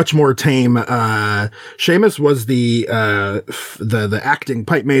is much more tame. Seamus was the acting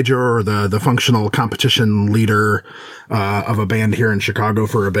pipe major or the functional competition leader of a band here in Chicago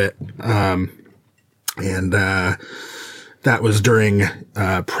for a bit, and that was during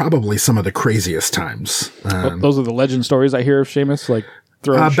probably some of the craziest times. Those are the legend stories I hear of Seamus, like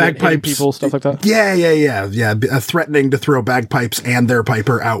throwing shit, hitting bagpipes, people, stuff like that. Yeah. Threatening to throw bagpipes and their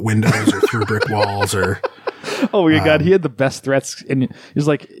piper out windows or through brick walls or. Oh my god, he had the best threats, and he's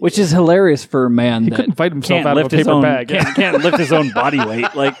like, which is hilarious for a man. He couldn't fight himself out of a paper bag. Can't lift his own body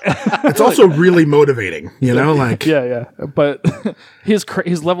weight. Like it's also really motivating, you know. Like yeah. But his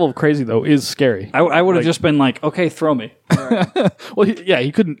level of crazy though is scary. I would have just been like, okay, throw me. Well,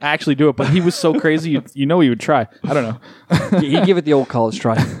 he couldn't actually do it, but he was so crazy, you know, he would try. I don't know. He'd give it the old college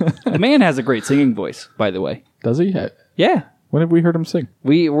try. The man has a great singing voice, by the way. Does he? Yeah. When have we heard him sing?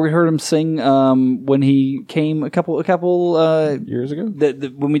 We heard him sing when he came a couple years ago.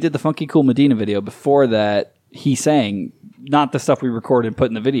 When we did the Funky Cool Medina video. Before that, he sang, not the stuff we recorded and put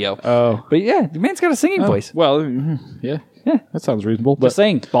in the video. Oh, but yeah, the man's got a singing voice. Well, yeah, that sounds reasonable. But just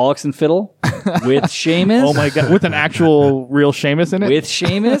saying, bollocks and fiddle with Seamus. Oh my god, with an actual real Seamus in it. With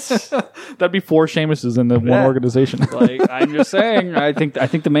Seamus, that'd be 4 Seamuses in the one organization. Like I'm just saying, I think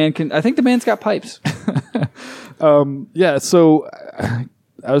the man can. I think the man's got pipes. Yeah, so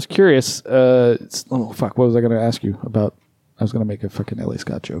I was curious. What was I going to ask you about? I was going to make a fucking L.A.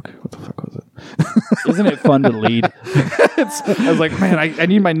 Scott joke. What the fuck was it? Isn't it fun to lead? I was like, man, I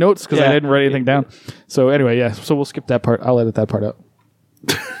need my notes because I didn't write anything down. So anyway, yeah. So we'll skip that part. I'll edit that part out.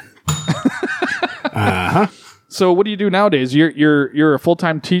 So what do you do nowadays? You're a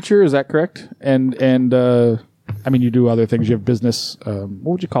full-time teacher, is that correct? And I mean, you do other things. You have business. What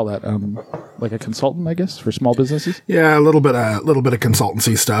would you call that? Like a consultant, I guess, for small businesses. Yeah, a little bit of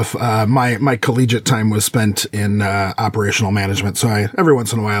consultancy stuff. My collegiate time was spent in operational management, so every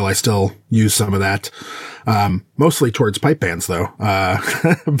once in a while I still use some of that. Mostly towards pipe bands, though.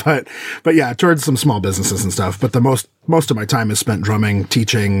 But yeah, towards some small businesses and stuff. But the most of my time is spent drumming,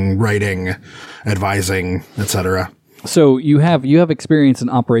 teaching, writing, advising, etc. So you have experience in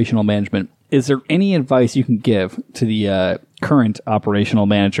operational management. is there any advice you can give to the current operational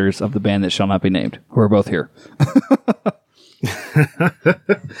managers of the band that shall not be named, who are both here?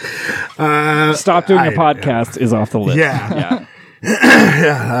 Stop doing a podcast is off the list. Yeah.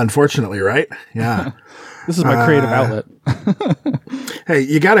 Yeah, unfortunately, right? Yeah. This is my creative outlet. Hey,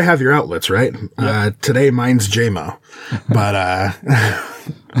 you got to have your outlets, right? Yep. Today, mine's JMO. But,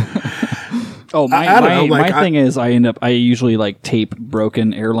 my thing is I usually like tape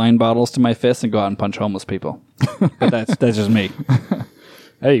broken airline bottles to my fist and go out and punch homeless people. But that's just me.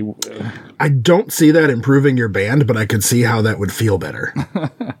 Hey, I don't see that improving your band, but I could see how that would feel better.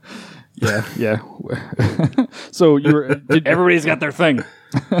 yeah. So everybody's got their thing.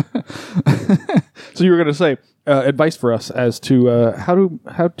 So you were going to say advice for us as to how to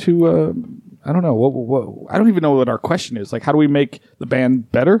I don't know what I don't even know what our question is. Like, how do we make the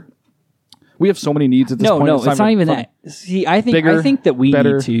band better? We have so many needs at this point. No, it's not even that. See, I think that we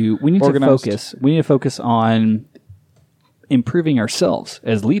need to organized. focus. We need to focus on improving ourselves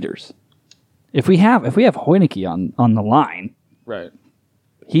as leaders. If we have Hoeneke on the line, right?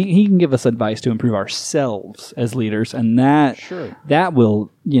 He can give us advice to improve ourselves as leaders, and that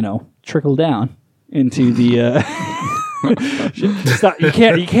will trickle down into the. Stop, you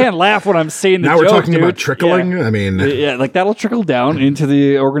can't laugh when I'm saying the joke. Now we're talking dude. about trickling. Yeah. I mean, like that'll trickle down into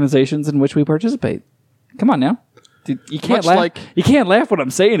the organizations in which we participate. Come on now, dude, you can't laugh. You can't laugh when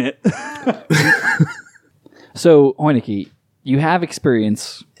I'm saying it. So Hoeneke, you have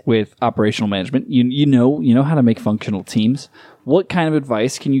experience with operational management. You know how to make functional teams. What kind of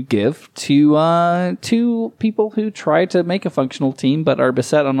advice can you give to people who try to make a functional team but are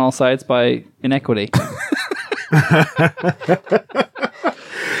beset on all sides by inequity?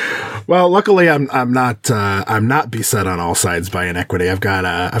 Well, luckily I'm not beset on all sides by inequity. I've got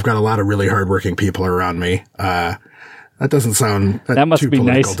a lot of really hardworking people around me. That doesn't sound that must too be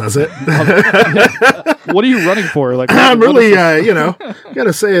political, nice. Does it? What are you running for? Like, I'm really,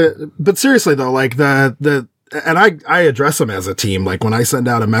 gotta say it. But seriously though, like and I address them as a team. Like when I send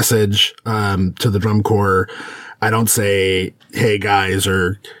out a message, to the drum corps, I don't say, "Hey guys,"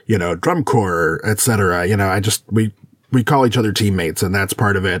 or, drum corps, etc. We call each other teammates, and that's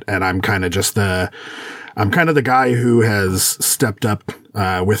part of it. And I'm kind of the guy who has stepped up,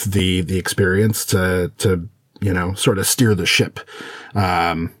 with the experience to sort of steer the ship.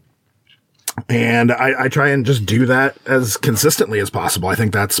 And I try and just do that as consistently as possible. I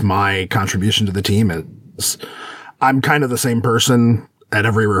think that's my contribution to the team. I'm kind of the same person at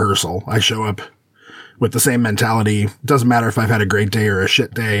every rehearsal. I show up with the same mentality. Doesn't matter if I've had a great day or a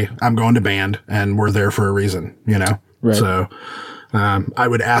shit day. I'm going to band and we're there for a reason, Right. So, I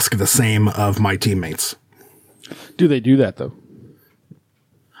would ask the same of my teammates. Do they do that though?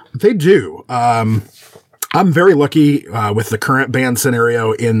 They do. I'm very lucky, with the current band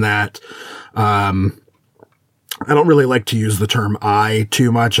scenario in that, I don't really like to use the term "I"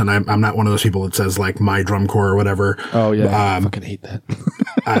 too much, and I'm not one of those people that says like my drum corps or whatever. Oh yeah, I fucking hate that.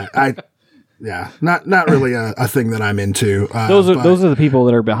 Yeah, not really a thing that I'm into. Those are the people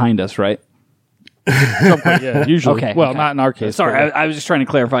that are behind us, right? Yeah, usually. Okay. Well, not in our case. Sorry, I was just trying to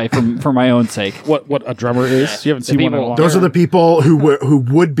clarify for my own sake. What a drummer is. You haven't seen one in a long time. Those are the people who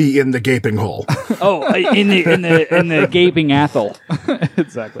would be in the gaping hole. Oh, in the gaping athole.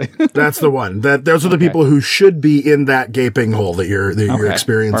 Exactly. That's the one. Those are the people who should be in that gaping hole that you're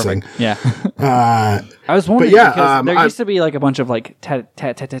experiencing. Perfect. Yeah. I was wondering because there used to be like a bunch of like tat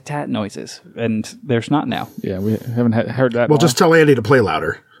tat tat tat tat noises, and there's not now. Yeah, we haven't heard that. Well, just tell Andy to play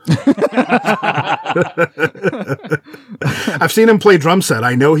louder. I've seen him play drum set.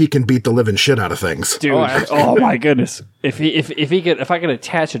 I know he can beat the living shit out of things. Dude, oh my goodness. If I could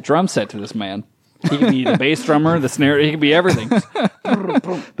attach a drum set to this man, he can be the bass drummer, the snare, he can be everything. They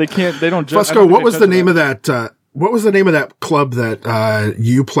don't Fusco, what was the name of that what was the name of that club that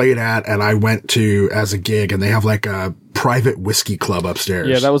you played at and I went to as a gig, and they have like a private whiskey club upstairs?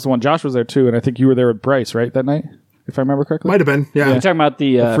 Yeah, that was the one. Josh was there too, and I think you were there with Bryce, right, that night? If I remember correctly. Might have been, yeah. You're talking about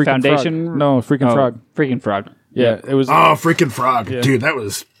the Foundation? Frog. No, Freaking Frog. Freaking Frog. Yeah, it was. Oh, Freaking Frog. Yeah. Dude, that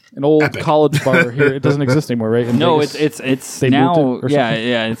was an old epic college bar here. It doesn't exist anymore, right? No, Vegas. It's now,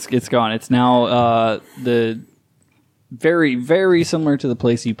 it's gone. It's now the very, very similar to the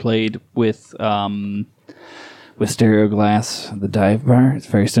place you played with Stereo Glass, the dive bar. It's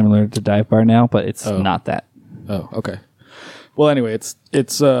very similar to Dive Bar now, but it's not that. Oh, okay. Well, anyway, it's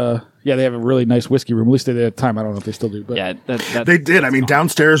they have a really nice whiskey room. At least they did at the time. I don't know if they still do. But yeah, they did. I mean,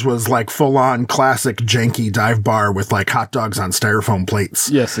 downstairs was like full on classic janky dive bar with like hot dogs on styrofoam plates.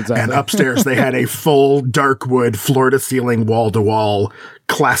 Yes, exactly. And upstairs they had a full dark wood, floor to ceiling, wall to wall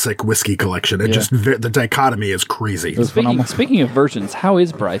classic whiskey collection. It just the dichotomy is crazy. Speaking of versions, how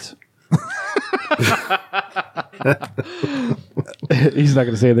is Bryce? He's not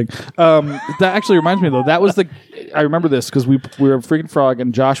going to say anything. That actually reminds me, though. That was I remember this because we were a Freaking Frog,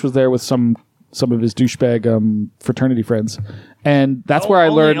 and Josh was there with some of his douchebag fraternity friends, and that's where I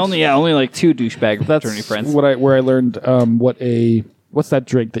learned only like 2 douchebag fraternity friends. Where I learned what's that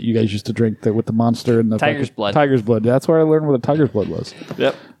drink that you guys used to drink with the monster and the Tiger's blood. Tiger's blood. That's where I learned what a tiger's blood was.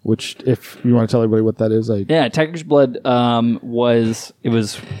 Yep. Which, if you want to tell everybody what that is, Tiger's blood was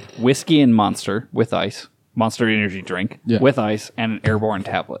whiskey and Monster with ice, Monster energy drink with ice, and an airborne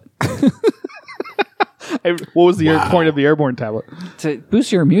tablet. What was the point of the airborne tablet? To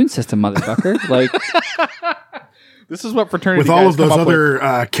boost your immune system, motherfucker. Like, this is what fraternity with all of those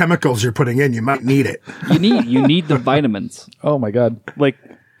other chemicals you're putting in, you might need it. You need the vitamins. Oh my god! Like,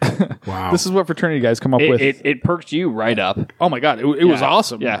 wow, this is what fraternity guys come up with. It perked you right up. Oh my god! It was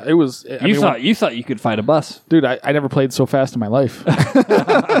awesome. Yeah, it was. You thought you could fight a bus, dude. I never played so fast in my life.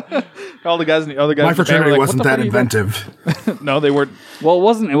 All the guys and the other guys. My fraternity wasn't that inventive. No, they weren't. Well,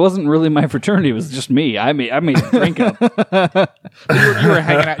 it wasn't really my fraternity. It was just me. I made a drink up. You were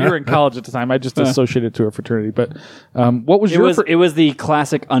hanging out. You were in college at the time. I just associated to a fraternity. But what was it was the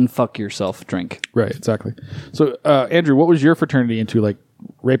classic unfuck yourself drink. Right. Exactly. So, Andrew, what was your fraternity into? Like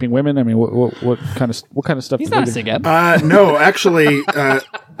raping women? I mean, what kind of stuff? He's not a sig-ep. No, actually.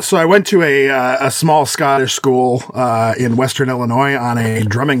 So I went to a small Scottish school in Western Illinois on a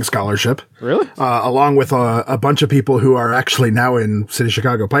drumming scholarship. Really? Along with a bunch of people who are actually now in City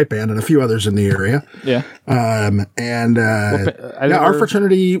Chicago Pipe Band and a few others in the area. Yeah. Our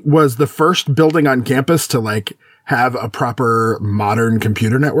fraternity was the first building on campus to like have a proper modern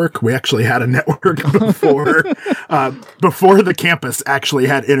computer network. We actually had a network before the campus actually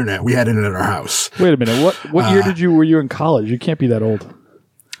had internet. We had internet at our house. Wait a minute. What year were you in college? You can't be that old.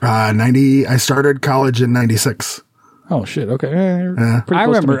 90. I started college in 96. Oh shit. Okay. I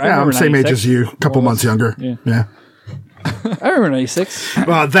remember. I'm same 96. Age as you, a couple months younger. Yeah. I remember 96.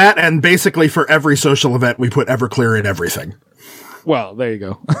 That and basically for every social event, we put Everclear in everything. Well, there you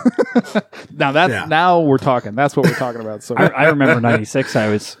go. Now we're talking. That's what we're talking about. So I remember 96. I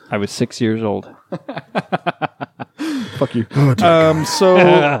was 6 years old. Fuck you.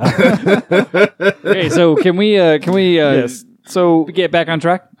 Okay, so can we yes. So get back on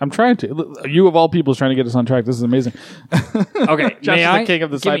track? I'm trying to. You of all people is trying to get us on track. This is amazing. Okay, Josh is the king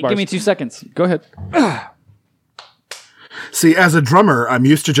of the sidebars. Give me 2 seconds. Go ahead. See, as a drummer, I'm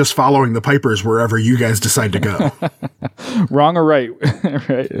used to just following the pipers wherever you guys decide to go. Wrong or right?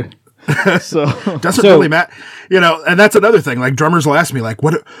 Right. So doesn't really matter, and that's another thing. Like drummers will ask me, like,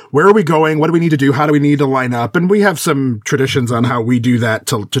 where are we going? What do we need to do? How do we need to line up? And we have some traditions on how we do that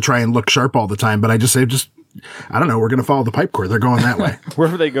to try and look sharp all the time. But I just say, I don't know. We're going to follow the pipe corps. They're going that way.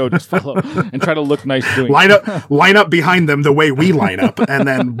 Wherever they go, just follow and try to look nice doing it. Line up behind them the way we line up, and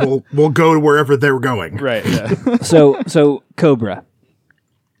then we'll go to wherever they're going. Right. Yeah. So Cobra.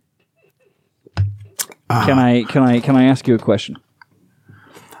 Can I ask you a question?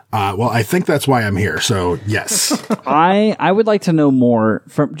 Well, I think that's why I'm here. So yes, I would like to know more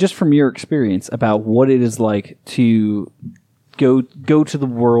from your experience about what it is like to go to the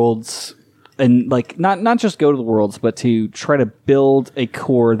Worlds. And like not just go to the Worlds, but to try to build a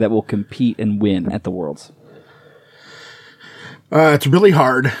core that will compete and win at the Worlds. It's really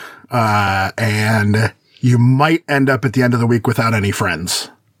hard, and you might end up at the end of the week without any friends,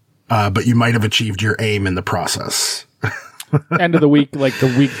 but you might have achieved your aim in the process. End of the week, like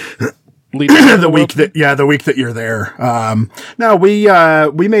the week. The week that you're there. No, we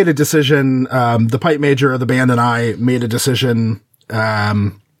made a decision. The pipe major of the band and I made a decision.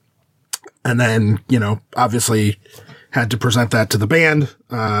 And then, obviously had to present that to the band,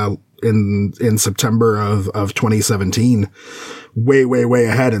 in September of 2017, way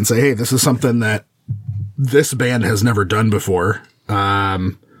ahead and say, hey, this is something that this band has never done before.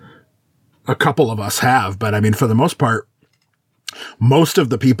 A couple of us have, but I mean, for the most part, most of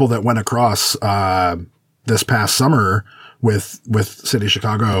the people that went across, this past summer with City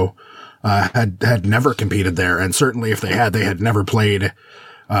Chicago, had never competed there. And certainly if they had never played,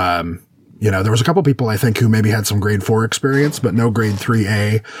 there was a couple people I think who maybe had some grade 4 experience, but no grade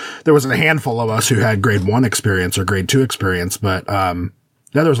 3A. There was a handful of us who had grade 1 experience or grade 2 experience, but,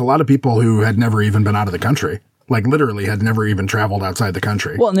 there was a lot of people who had never even been out of the country. Like literally had never even traveled outside the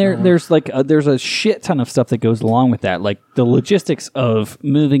country. Well, and there's there's a shit ton of stuff that goes along with that. Like the logistics of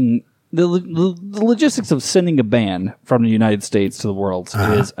moving, the logistics of sending a band from the United States to the Worlds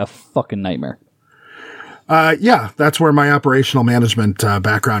is a fucking nightmare. That's where my operational management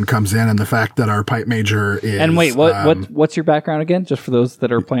background comes in, and the fact that our pipe major is. And wait, what's your background again? Just for those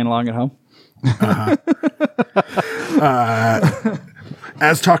that are playing along at home.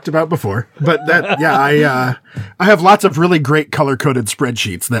 as talked about before. But that, yeah, I have lots of really great color-coded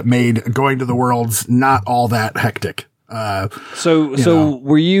spreadsheets that made going to the Worlds not all that hectic. So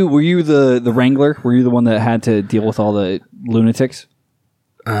were you the wrangler? Were you the one that had to deal with all the lunatics?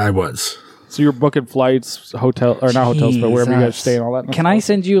 I was. So you're booking flights, hotel or not hotels, but wherever you guys stay and all that. Can I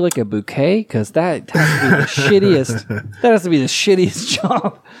send you like a bouquet? Because that has to be the shittiest. That has to be the shittiest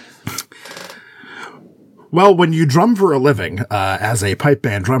job. Well, when you drum for a living as a pipe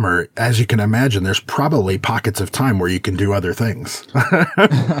band drummer, as you can imagine, there's probably pockets of time where you can do other things. Oh,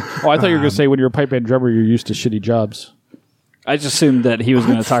 I thought you were going to say when you're a pipe band drummer, you're used to shitty jobs. I just assumed that he was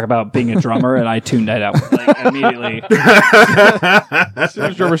going to talk about being a drummer, and I tuned that out like, immediately. As soon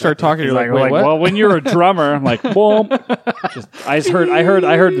as drummers start talking, you're like, wait, what? Well, when you're a drummer, I'm like, boom. I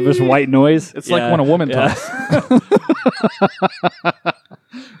heard this white noise. It's like when a woman talks.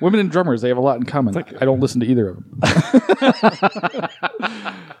 Women and drummers, they have a lot in common. I don't listen to either of them.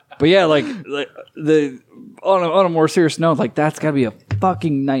 But yeah, like on a more serious note, like that's got to be a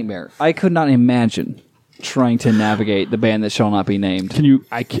fucking nightmare. I could not imagine trying to navigate the band that shall not be named. To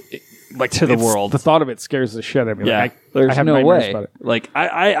the world. The thought of it scares the shit out of me. Yeah, like, there's I have no nightmares way. about it. Like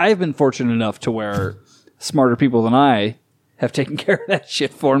I've been fortunate enough to where smarter people than I have taken care of that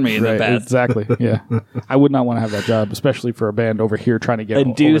shit for me in the past. Exactly. Yeah, I would not want to have that job, especially for a band over here trying to get.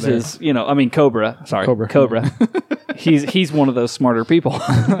 And Deuce is, Cobra. Sorry, Cobra. He's one of those smarter people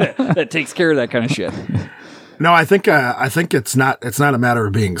that takes care of that kind of shit. No, I think it's not a matter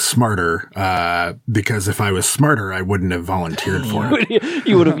of being smarter, because if I was smarter, I wouldn't have volunteered for it.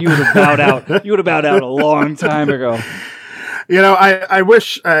 You would have bowed out. You would have bowed out a long time ago. I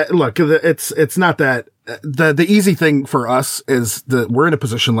wish. Look, it's not that. The easy thing for us is that we're in a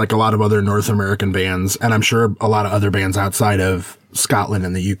position like a lot of other North American bands, and I'm sure a lot of other bands outside of Scotland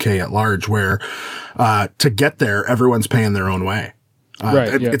and the UK at large, where to get there, everyone's paying their own way.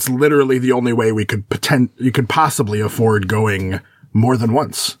 It's literally the only way you could possibly afford going more than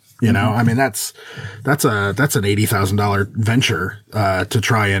once. You know, I mean, that's an $80,000 venture, to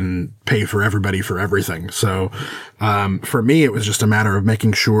try and pay for everybody for everything. So, for me, it was just a matter of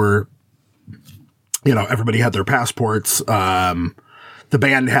making sure, everybody had their passports. The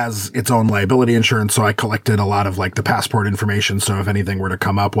band has its own liability insurance, so I collected a lot of like the passport information. So if anything were to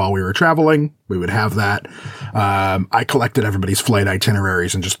come up while we were traveling, we would have that. I collected everybody's flight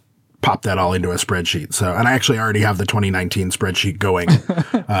itineraries and just popped that all into a spreadsheet. So, and I actually already have the 2019 spreadsheet going.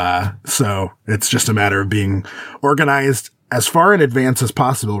 So it's just a matter of being organized as far in advance as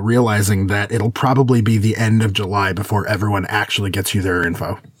possible, realizing that it'll probably be the end of July before everyone actually gets you their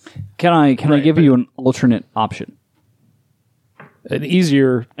info. Can I give you an alternate option? An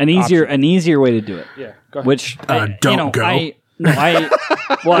easier way to do it. Yeah. Go ahead. Which don't go.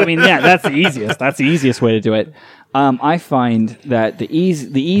 Well, I mean, yeah, that's the easiest. That's the easiest way to do it. I find that the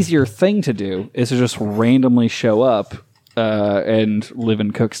easier thing to do is to just randomly show up and live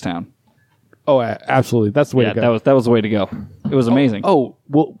in Cookstown. Oh, absolutely. That's the way to go. That was the way to go. It was amazing. Oh,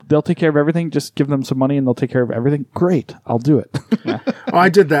 well, they'll take care of everything. Just give them some money and they'll take care of everything. Great. I'll do it. Oh, I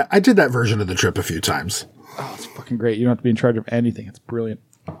did that version of the trip a few times. Oh, it's fucking great. You don't have to be in charge of anything. It's brilliant.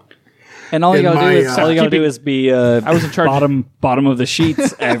 And all you gotta do is be I was in charge bottom of the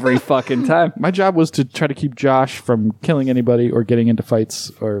sheets every fucking time. My job was to try to keep Josh from killing anybody or getting into fights,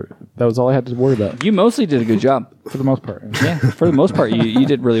 or that was all I had to worry about. You mostly did a good job for the most part. Yeah, for the most part, you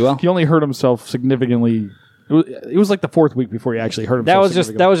did really well. He only hurt himself significantly. It was like the fourth week before he actually hurt himself.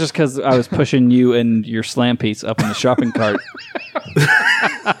 That was just because I was pushing you and your slam piece up in the shopping cart.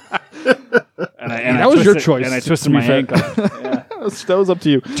 And that was your choice. And I twisted my ankle. Yeah. That was up to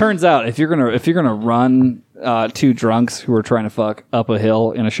you. Turns out, if you're gonna run two drunks who are trying to fuck up a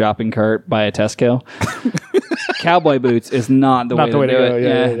hill in a shopping cart by a Tesco, cowboy boots is not the way to do it.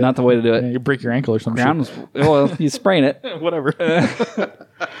 Yeah, not the way to do it. Yeah, you break your ankle or something. Well, you sprain it. Whatever.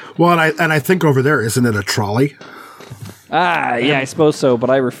 Well, and I think over there, isn't it a trolley? Yeah, I suppose so,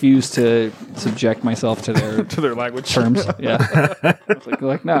 but I refuse to subject myself to their to their language terms. Yeah,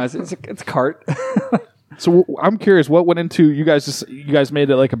 like no, it's a cart. So I'm curious, what went into you guys? You guys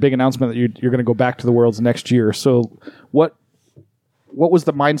made it like a big announcement that you're going to go back to the Worlds next year. So what was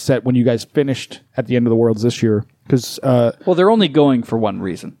the mindset when you guys finished at the end of the Worlds this year? Because well, they're only going for one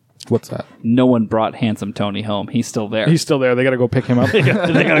reason. What's that? No one brought Handsome Tony home. He's still there. He's still there. They got to go pick him up. they got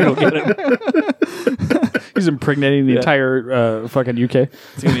to go get him. He's impregnating the entire fucking UK.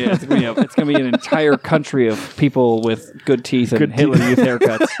 It's gonna be an entire country of people with good teeth and Hitler Youth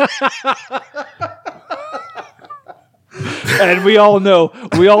haircuts. And we all know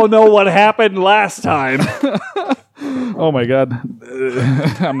what happened last time. Oh my God,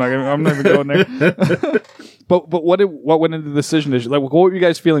 I'm not even going there. But what went into the decision? Like, what were you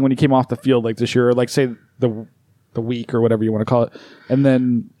guys feeling when you came off the field like this year, or like say the week or whatever you want to call it, and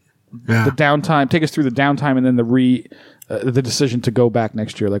then the downtime? Take us through the downtime, and then the decision to go back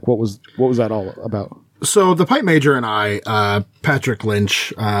next year. Like, what was that all about? So the Pipe Major and I, Patrick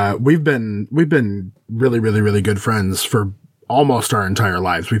Lynch, we've been really, really, really good friends for almost our entire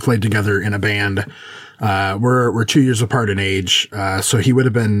lives. We played together in a band. We're 2 years apart in age. So he would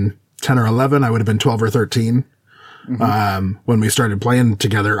have been 10 or 11. I would have been 12 or 13. When we started playing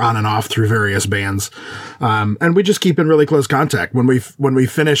together on and off through various bands. And we just keep in really close contact. When we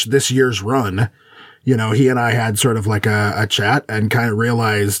finished this year's run, he and I had sort of like a chat and kind of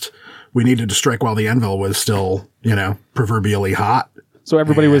realized we needed to strike while the anvil was still, proverbially hot. So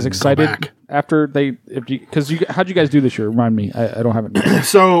everybody was excited after how'd you guys do this year? Remind me. I don't have it.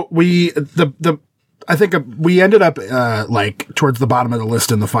 So I think we ended up, towards the bottom of the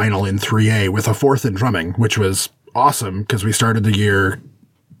list in the final in 3A with a 4th in drumming, which was awesome because we started the year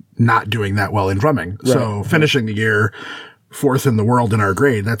not doing that well in drumming. Right. So finishing the year 4th in the world in our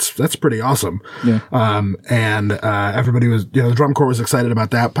grade, that's pretty awesome. Yeah. And everybody was, the drum corps was excited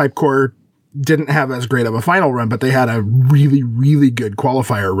about that. Pipe corps didn't have as great of a final run, but they had a really, really good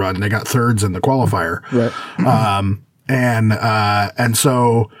qualifier run. They got 3rds in the qualifier. Right. And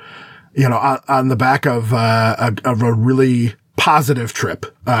so, on the back of a really positive trip,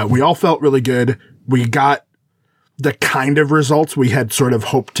 we all felt really good. We got the kind of results we had sort of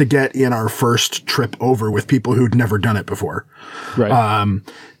hoped to get in our first trip over with people who'd never done it before. Right.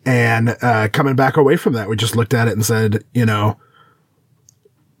 And coming back away from that, we just looked at it and said,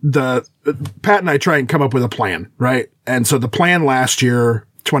 Pat and I try and come up with a plan, right? And so the plan last year,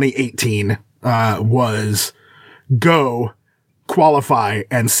 2018, was go, qualify,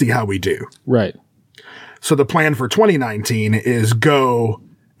 and see how we do. Right. So the plan for 2019 is go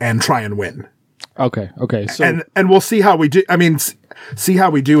and try and win. Okay. So and we'll see how we do. I mean, see how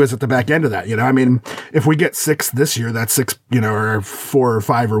we do is at the back end of that. If we get 6th this year, that's 6, or 4 or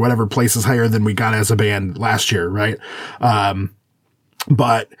 5 or whatever places higher than we got as a band last year, right?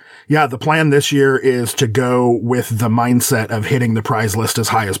 But yeah, the plan this year is to go with the mindset of hitting the prize list as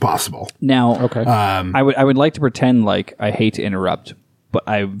high as possible. Now, okay. I would like to pretend like I hate to interrupt, but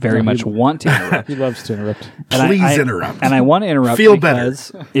I very much want to interrupt. He loves to interrupt. Please interrupt. And I want to interrupt Feel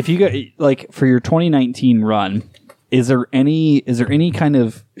because better. If you get for your 2019 run, is there any kind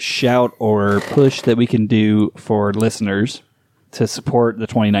of shout or push that we can do for listeners to support the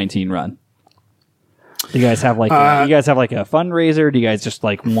 2019 run? Do you guys have a fundraiser? Do you guys just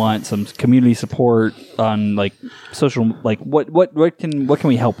want some community support on social? What can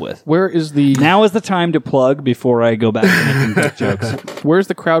we help with? Now is the time to plug before I go back to making jokes. Where's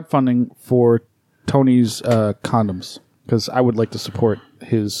the crowdfunding for Tony's condoms? Because I would like to support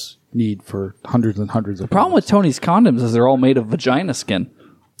his need for hundreds and hundreds of. The problem with Tony's condoms is they're all made of vagina skin.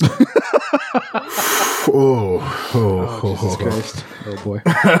 Jesus Christ. Oh boy.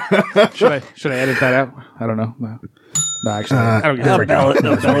 Should I edit that out? I don't know. No, actually, I don't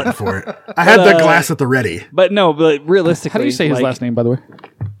get it for it. I had the glass at the ready. But realistically, how do you say his last name, by the way?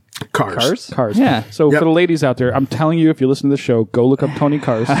 Cars. Yeah. So for the ladies out there, I'm telling you, if you listen to the show, go look up Tony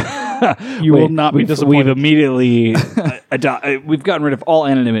Cars. You will not be disappointed. We've immediately we've gotten rid of all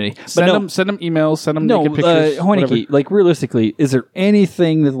anonymity. Send them emails. Send them naked pictures. Hoenike, realistically, is there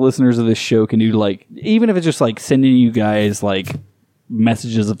anything that the listeners of this show can do? Even if it's just sending you guys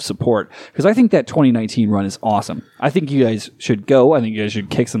messages of support, because I think that 2019 run is awesome. I think you guys should go. I think you guys should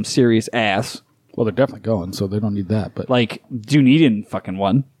kick some serious ass. Well, they're definitely going, so they don't need that. But Dunedin fucking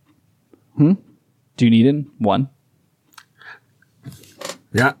won. Dunedin won.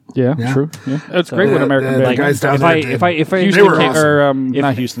 Yeah, true. Yeah, it's great when American the guys down there. If I they were awesome.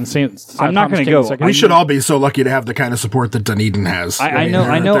 Not Houston, I'm not going to go. We should all be so lucky to have the kind of support that Dunedin has. I know.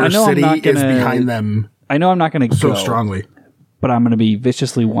 Their city I'm not gonna, is behind them. I know I'm not going to so go strongly, but I'm going to be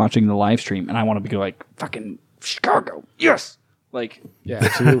viciously watching the live stream, and I want to be fucking Chicago, yes. Yeah,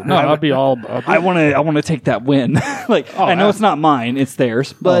 absolutely. No, I'll be all. I want to take that win. I know it's not mine; it's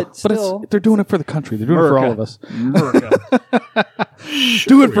theirs. But they're doing it for the country. They're doing it for all of us.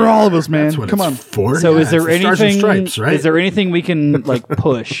 Do it for all of us, man. That's what Come on. For. So, yeah, is there anything? Stripes, right? Is there anything we can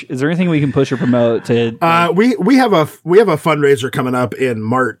push? Is there anything we can push or promote to? We have a fundraiser coming up in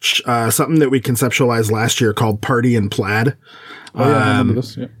March. Something that we conceptualized last year called Party in Plaid. Oh yeah, I remember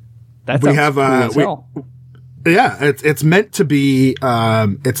this. Yeah. That sounds cool as hell. Yeah, it's meant to be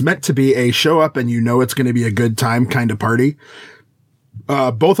a show up and it's going to be a good time kind of party.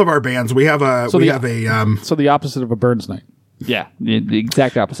 Both of our bands, we have a so the opposite of a Burns night. Yeah, the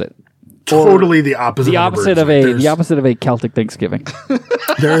exact opposite. totally the opposite. The of opposite bird of flu. the opposite of a Celtic Thanksgiving.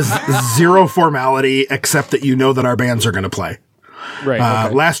 There's zero formality except that you know that our bands are going to play. Right.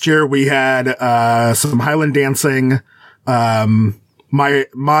 Okay. Last year we had some Highland dancing.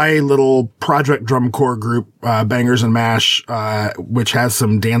 My little project drum corps group, Bangers and Mash, which has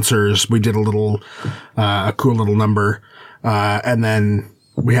some dancers. We did a cool little number. And then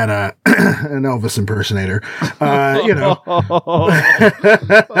we had an Elvis impersonator,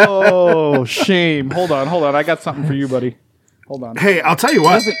 Oh, shame. Hold on. I got something for you, buddy. Hold on. Hey, I'll tell you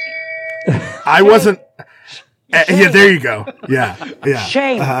what. I wasn't. Yeah, there you go. Yeah.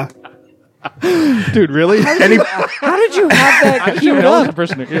 Shame. Dude, really? How did you have that queued up?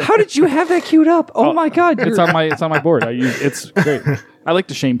 How did you have that queued up? Oh my God! It's on my board. It's great. I like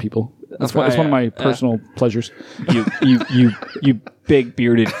to shame people. It's one of my personal pleasures. You big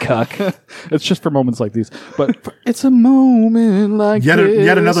bearded cuck. It's just for moments like these. But it's a moment like Yet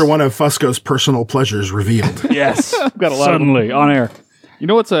this. another one of Fusco's personal pleasures revealed. Yes, I've got a lot suddenly on air. You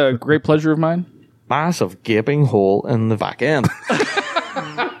know what's a great pleasure of mine? Massive gaping hole in the back end.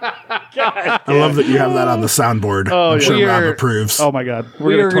 I love that you have that on the soundboard. I'm sure Rob approves. Oh my God,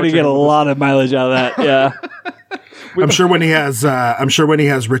 We are going to get a lot of mileage out of that. Yeah. I'm sure when he has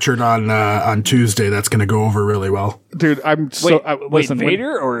Richard on Tuesday, that's going to go over really well. dude. I'm so listen.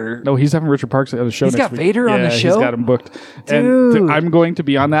 Vader or No, he's having Richard Parks on the show. He's next got week. Vader on the show? He's got him booked. Dude. And I'm going to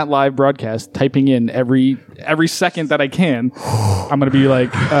be on that live broadcast, typing in every second that I can. I'm going to be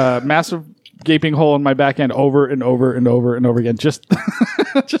like massive gaping hole in my back end over and over and over and over again, just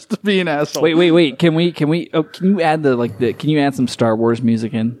just to be an asshole. Wait. Can you add can you add some Star Wars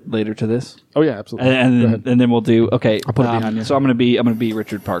music in later to this? Oh yeah, absolutely. And then we'll do okay. I'll put it behind you. So I'm gonna be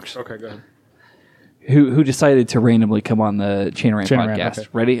Richard Parks. Okay, go ahead. Who decided to randomly come on the Chain Rant Chain Rant, podcast? okay.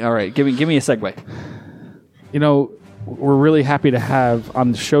 Ready? All right. Give me a segue. You know, we're really happy to have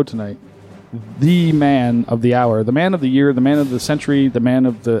on the show tonight the man of the hour, the man of the year, the man of the century, the man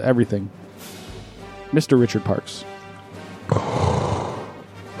of the everything, Mr. Richard Parks.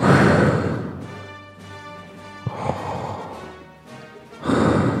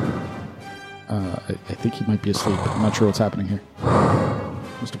 I think he might be asleep. I'm not sure what's happening here.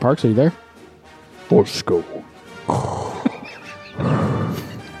 Mr. Parks, are you there? Fusco.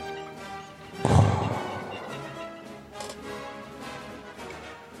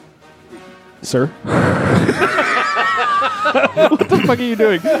 Sir? What the fuck are you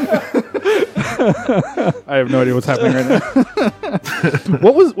doing? I have no idea what's happening right now.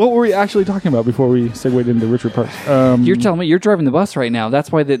 What were we actually talking about before we segued into Richard Parks? You're telling me you're driving the bus right now.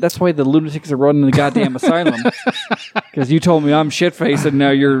 That's why the lunatics are running the goddamn asylum. Because you told me I'm shit faced and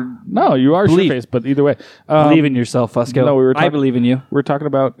now you're no, you are Believe. shit-faced, but either way. believe in yourself, Fusco. no, we were I believe in you. We're talking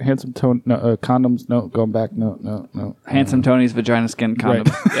about handsome tone, condoms. No, going back. No. Handsome Tony's vagina skin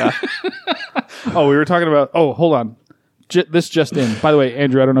condom. Right. Yeah. Oh, we were talking about. Oh, hold on. This just in. By the way,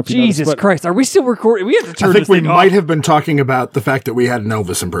 Andrew, I don't know if you Jesus noticed, but Christ. Are we still recording? We have to turn I think this we thing might off. have been talking about the fact that we had an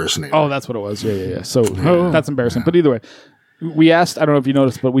Elvis impersonator. Oh, that's what it was. Yeah. So that's embarrassing. But either way, we asked, I don't know if you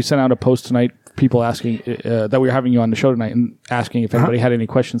noticed, but we sent out a post tonight, people asking that we were having you on the show tonight and asking if anybody had any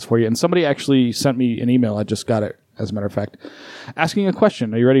questions for you. And somebody actually sent me an email. I just got it, as a matter of fact, asking a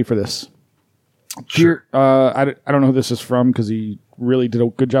question. Are you ready for this? Sure. I don't know who this is from because he really did a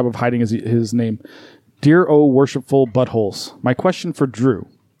good job of hiding his name. Dear O worshipful buttholes, my question for Drew.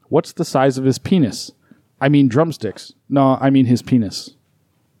 What's the size of his penis? I mean drumsticks. No, I mean his penis.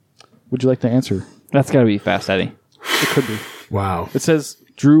 Would you like to answer? That's got to be Fast Eddie. It could be. Wow. It says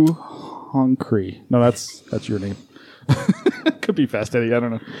Drew Honcree. No, that's your name. Could be Fast Eddie. I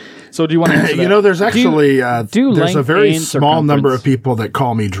don't know. So do you want to answer that? You know, there's actually there's a length very and small number circumference. of people that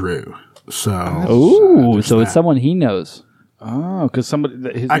call me Drew. So Ooh, so it's someone he knows. Oh, because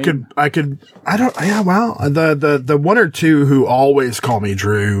somebody his I name, could I don't yeah, well, the one or two who always call me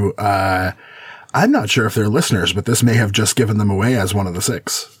Drew, I'm not sure if they're listeners, but this may have just given them away as one of the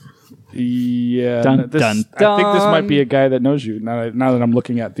six. Yeah. Dun, I think this dun. might be a guy that knows you. Now that I'm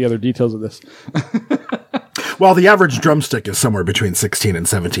looking at the other details of this. Well, the average drumstick is somewhere between 16 and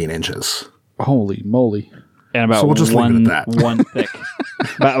 17 inches. Holy moly. And about So we'll just leave it at that. one thick.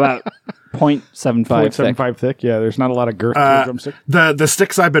 about 0.75 thick. 0.75 thick. Yeah, there's not a lot of girth to a drumstick. The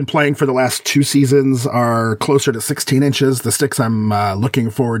sticks I've been playing for the last 2 seasons are closer to 16 inches. The sticks I'm looking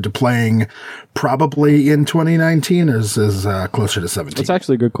forward to playing probably in 2019 is closer to 17. That's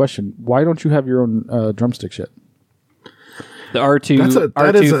actually a good question. Why don't you have your own drumsticks yet? The R2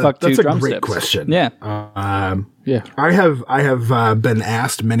 That's a drum great sticks. question. Yeah. Yeah. I have been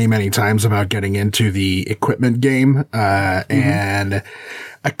asked many times about getting into the equipment game, and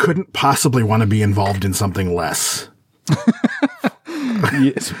I couldn't possibly want to be involved in something less.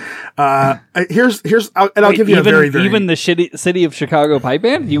 Yes. I'll give you a very, very even the city of Chicago pipe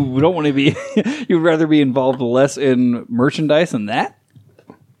band. You don't want to be. You'd rather be involved less in merchandise than that.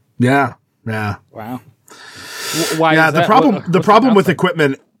 Yeah. Wow. Why? Yeah. Is The that? problem with downside?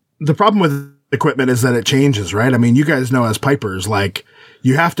 equipment. The problem with equipment is that it changes, right? I mean, you guys know as pipers, like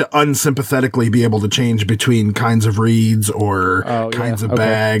you have to unsympathetically be able to change between kinds of reeds or kinds of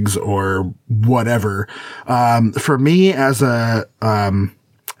bags or whatever. For me, as a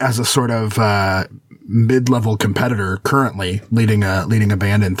sort of mid-level competitor, currently leading a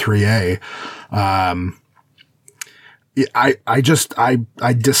band in 3A, I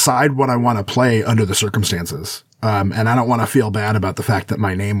decide what I want to play under the circumstances. And I don't want to feel bad about the fact that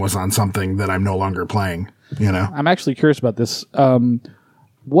my name was on something that I'm no longer playing, you know? I'm actually curious about this.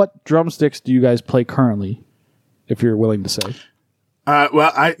 What drumsticks do you guys play currently, if you're willing to say?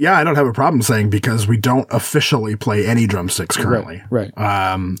 Well, I don't have a problem saying because we don't officially play any drumsticks currently. Right.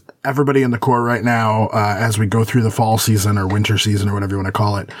 Everybody in the Corps right now, as we go through the fall season or winter season or whatever you want to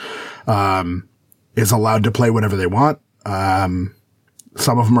call it, is allowed to play whatever they want.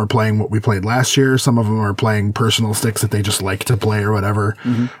 Some of them are playing what we played last year. Some of them are playing personal sticks that they just like to play or whatever.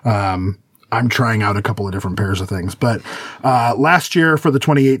 Mm-hmm. I'm trying out a couple of different pairs of things, but, last year for the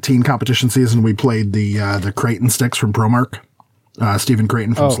 2018 competition season, we played the Creighton sticks from ProMark, Stephen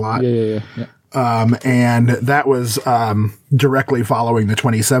Creighton from Slot. Yeah. And that was, directly following the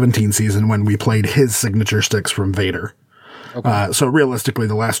 2017 season when we played his signature sticks from Vader. Okay. So realistically,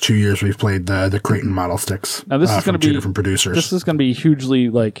 the last 2 years we've played the Creighton model sticks. Now this is going to be two different producers. This is going to be hugely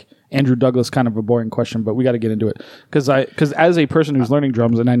like Andrew Douglas, kind of a boring question, but we got to get into it because as a person who's learning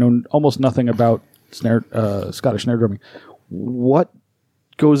drums and I know almost nothing about Scottish snare drumming, what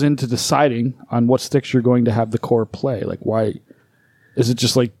goes into deciding on what sticks you're going to have the Corps play? Like, why is it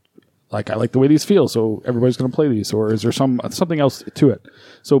just like I like the way these feel, so everybody's going to play these, or is there something else to it?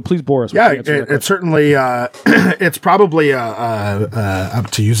 So please bore us. Yeah, it's certainly it's probably to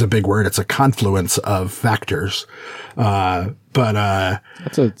use a big word, it's a confluence of factors. But yeah,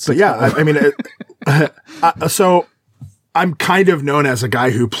 I mean, so I'm kind of known as a guy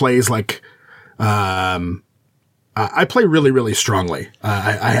who plays like, I play really, really strongly.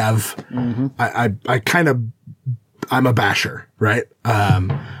 I'm a basher, right?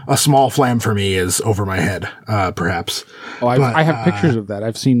 A small flam for me is over my head, perhaps. Oh, I have pictures of that.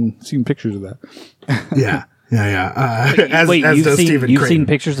 I've seen pictures of that. Yeah. You've seen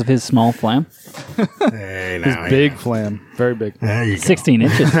pictures of his small flam? Big flam, very big. There you go. 16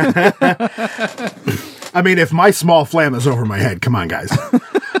 inches. I mean, if my small flam is over my head, come on, guys.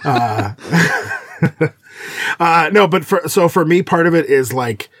 No, but for me, part of it is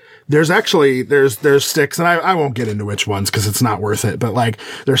like, there's sticks, and I won't get into which ones because it's not worth it, but like,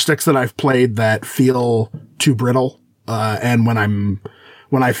 there's sticks that I've played that feel too brittle. And when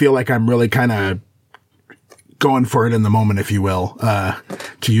I feel like I'm really kind of going for it in the moment, if you will,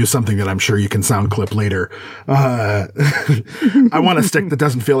 to use something that I'm sure you can sound clip later, I want a stick that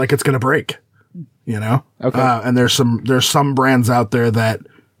doesn't feel like it's going to break, you know? Okay. And there's some brands out there that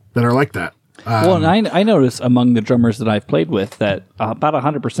are like that. Well, and I noticed among the drummers that I've played with that about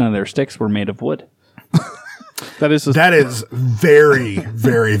 100% of their sticks were made of wood. That is very,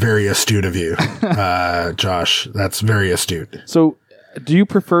 very, very astute of you, Josh. That's very astute. So, do you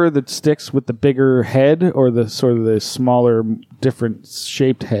prefer the sticks with the bigger head or the sort of the smaller, different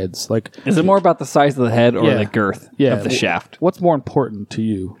shaped heads? Like, is it more about the size of the head or the girth of the shaft? What's more important to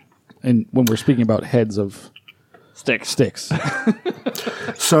you? And when we're speaking about heads of sticks.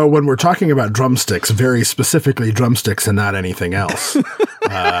 So when we're talking about drumsticks, very specifically drumsticks and not anything else. We're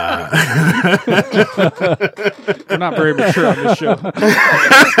not very mature on this show.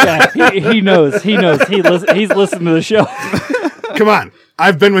 Yeah, he knows. He's listened to the show. Come on.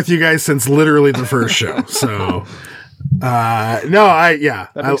 I've been with you guys since literally the first show. So, I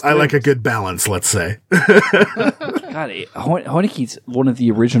like a good balance, let's say. God, Honeke's one of the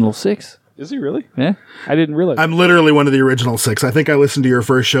original 6. Is he really? Yeah. I didn't realize. I'm literally one of the original 6. I think I listened to your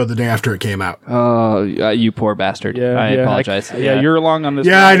first show the day after it came out. Oh, you poor bastard. I apologize. You're along on this.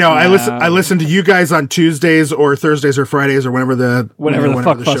 Yeah, I know. I listen to you guys on Tuesdays or Thursdays or Fridays or whenever the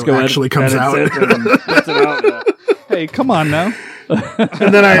show actually comes out. Hey, come on now.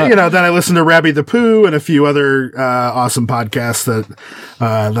 And then I listen to Rabbi the Pooh and a few other awesome podcasts that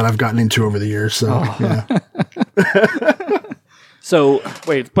I've gotten into over the years. So, yeah. So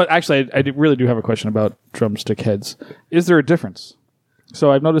wait, but actually, I really do have a question about drumstick heads. Is there a difference?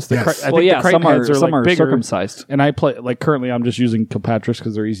 So I've noticed the Creighton heads are like bigger, circumcised, and I play like currently I'm just using Kilpatrick's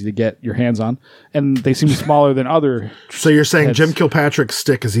because they're easy to get your hands on, and they seem smaller than other. So you're saying heads. Jim Kilpatrick's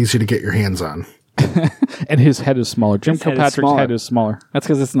stick is easy to get your hands on? And his head is smaller. Jim His head is Kilpatrick's smaller. head is smaller. That's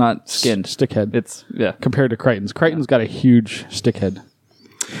because it's not skinned. Stick head. It's compared to Crichton's. Crichton's got a huge stick head.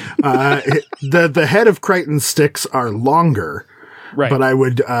 The head of Crichton's sticks are longer, Right. but I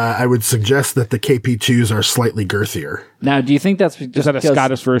would suggest that the KP2s are slightly girthier. Now, do you think that's just Is that a because-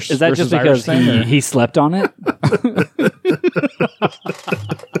 Scottish versus Is that just Irish because thing, or- he slept on it?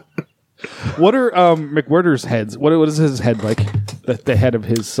 What are McWhirter's heads? What is his head like? The head of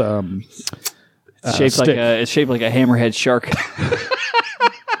his It's shaped like a hammerhead shark.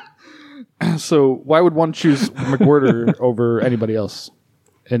 So why would one choose McWhirter over anybody else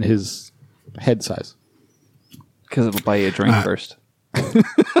in his head size? Because it'll buy you a drink first.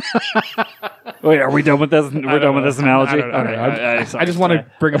 Wait, are we done with this? We're done with this analogy. I just want to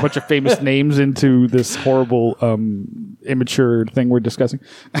bring a bunch of famous names into this horrible, immature thing we're discussing.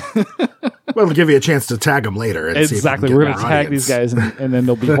 Well, it'll give you a chance to tag them later. And Exactly. See if we We're can going to get tag our these audience. guys, and then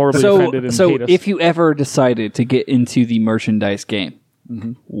they'll be horribly offended and hate us. if you ever decided to get into the merchandise game,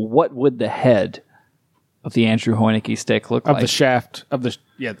 what would the head of the Andrew Hoeineke stick look of like? the shaft of the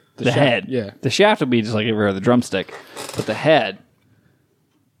the shaft, head. yeah. The shaft would be just like every other drumstick, but the head.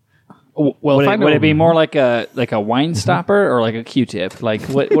 Well, Would, if I it, know, would it be more like a wine stopper or like a Q-tip? Like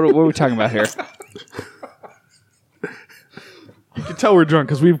what are we talking about here? You can tell we're drunk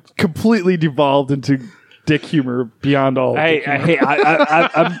because we've completely devolved into dick humor beyond all. I'm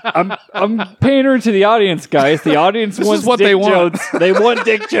pandering to the audience, guys. The audience wants is what dick they want. jokes. They want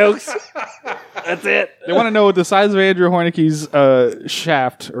dick jokes. That's it. They want to know the size of Andrew Hoeineke's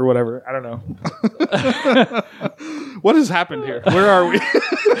shaft or whatever. I don't know. What has happened here? Where are we?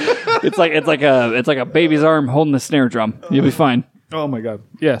 It's like a baby's arm holding the snare drum. You'll be fine. Oh my god.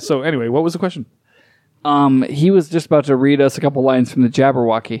 Yeah. So anyway, what was the question? He was just about to read us a couple lines from the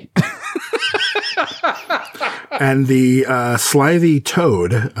Jabberwocky. And the slithy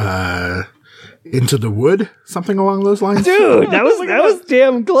toad into the wood, something along those lines. Dude, that was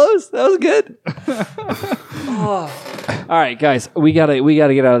damn close. That was good. All right, guys, we gotta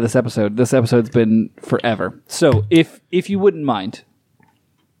get out of this episode. This episode's been forever. So if you wouldn't mind,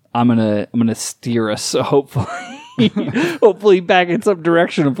 I'm gonna steer us hopefully back in some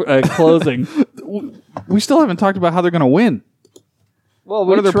direction of closing. We still haven't talked about how they're going to win. Well,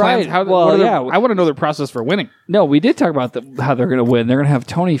 What are their plans? I I want to know their process for winning. No, we did talk about how they're going to win. They're going to have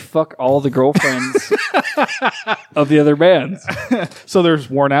Tony fuck all the girlfriends of the other bands. So there's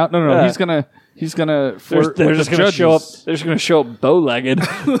worn out. No. Yeah. He's gonna. Flirt They're with just the going to show up. judges. They're just going to show up bow-legged.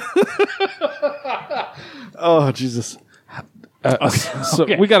 Oh Jesus. So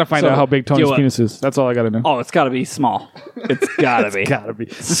Okay. we got to find So, out how big do Tony's what? penis is. That's all I got to know. Oh, it's got to be small. It's got to be. Gotta be.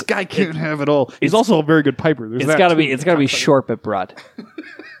 This guy can't have it all. He's also a very good piper. There's It's that got to too. be. It's got to be short but broad.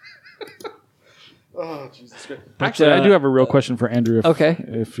 Actually, I do have a real question for Andrew. Okay.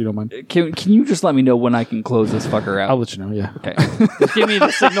 If you don't mind, Can you just let me know when I can close this fucker out? I'll let you know. Yeah. Okay. Just give me the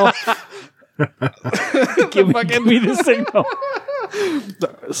signal. give me the signal.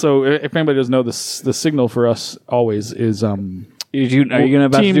 So if anybody doesn't know, the signal for us always is Are you gonna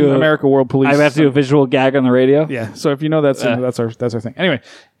about Team to do America World Police. I have to do a visual gag on the radio. Yeah. So if you know that signal, that's our thing. Anyway,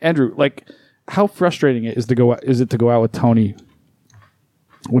 Andrew, like, how frustrating is it to go out with Tony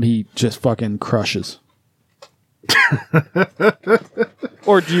when he just fucking crushes?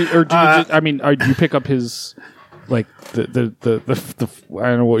 or do you just, I mean, do you pick up his, like, the I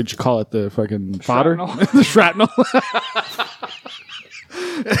don't know, what would you call it, the fucking fodder? The shrapnel.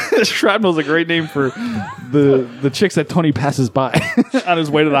 Shrapnel's a great name for the chicks that Tony passes by on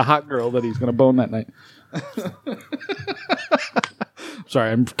his way to the hot girl that he's going to bone that night.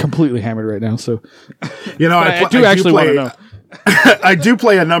 Sorry, I'm completely hammered right now. So, You know, I do actually want to know. I do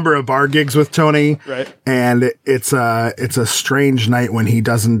play a number of bar gigs with Tony, Right. And it's a strange night when he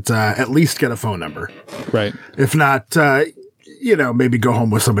doesn't at least get a phone number. Right, If not, maybe go home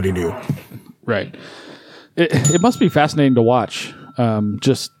with somebody new. right. It must be fascinating to watch,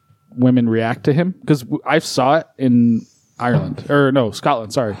 just women react to him, because I saw it in Ireland, or no,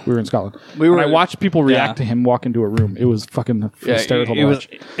 Scotland. Sorry, we were in Scotland. When I watched people react to him walk into a room, it was fucking hysterical to It watch.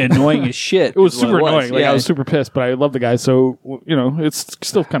 was annoying as shit. It was is what super annoying. Like, Yeah. I was super pissed, but I love the guy, so it's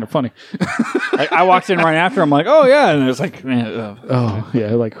still kind of funny. I walked in right after. I'm like, oh yeah, and it was like, man, Oh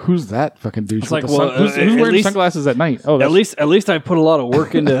yeah, like, who's that fucking douche? like, with the well, who's at wearing least- sunglasses at night? Oh, at least I put a lot of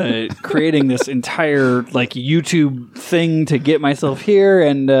work into creating this entire like YouTube thing to get myself here,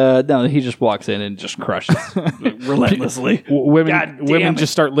 and no, he just walks in and just crushes relentlessly. God damn women it.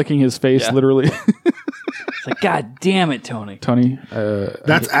 just start licking his face, Yeah. literally. It's like, God damn it, Tony. Tony,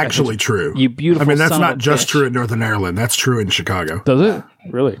 That's actually true. You beautiful I mean, that's son of not a just bitch. true in Northern Ireland. That's true in Chicago. does it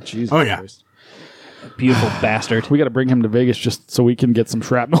really? Jesus Oh, yeah. Christ. Beautiful bastard. We got to bring him to Vegas just so we can get some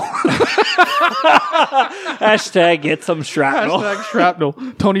shrapnel. Hashtag get some shrapnel. Hashtag shrapnel.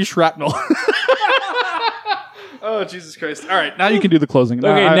 Tony Shrapnel. Oh, Jesus Christ. All right, now you can do the closing.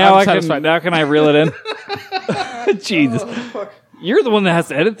 Okay, I'm now satisfied. can I reel it in? Jesus. You're the one that has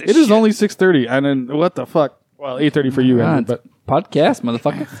to edit this It is only 6:30, and then what the fuck? Well, 8:30 for you, Andrew, but podcast,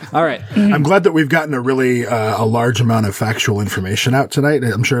 motherfucker. All right. I'm glad that we've gotten a really a large amount of factual information out tonight.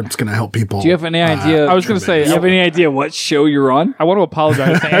 I'm sure it's going to help people. Do you have any idea? I was going to say, do you have any idea what show you're on? I want to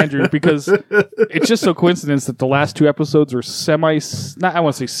apologize to Andrew because it's just so coincidence that the last 2 episodes were not I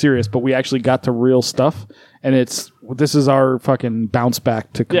want to say serious, but we actually got to real stuff, and this is our fucking bounce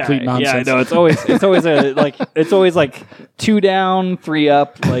back to complete nonsense. Yeah, I know. It's always like 2 down, 3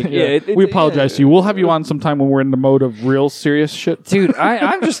 up. Like, we apologize to you. We'll have you on sometime when we're in the mode of real serious shit. Dude,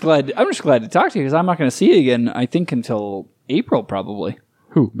 I'm just glad to talk to you because I'm not going to see you again. I think until April probably.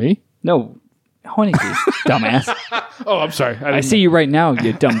 Who, me? No, Honeybee, dumbass. Oh, I'm sorry. I see you right now,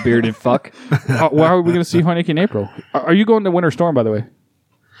 you dumb bearded fuck. Why are we going to see Honeybee in April? Are you going to Winter Storm, by the way?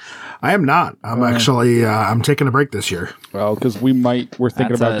 I am not. I'm actually. I'm taking a break this year. Well, because we're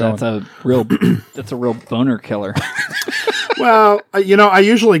thinking about going. That's a real boner killer. Well, I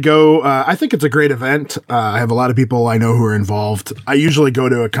usually go. I think it's a great event. I have a lot of people I know who are involved. I usually go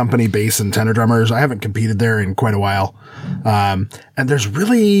to a company bass and tenor drummers. I haven't competed there in quite a while. And there's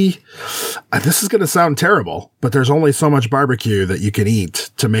really, this is going to sound terrible, but there's only so much barbecue that you can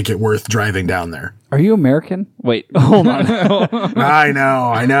eat to make it worth driving down there. Are you American? Wait, hold on. I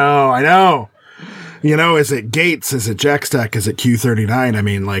know. Is it Gates? Is it Jackstack? Is it Q39? I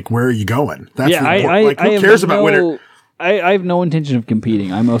mean, like, where are you going? That's who cares about winter? I have no intention of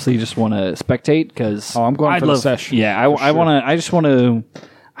competing. I mostly just want to spectate because I'm going for the sesh. Yeah, I just want to.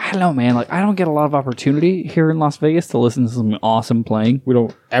 I don't know, man. Like, I don't get a lot of opportunity here in Las Vegas to listen to some awesome playing. We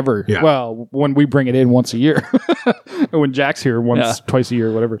don't ever. Yeah. Well, when we bring it in once a year, when Jack's here twice a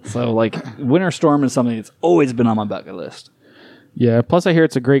year, whatever. So, like, Winter Storm is something that's always been on my bucket list. Yeah. Plus, I hear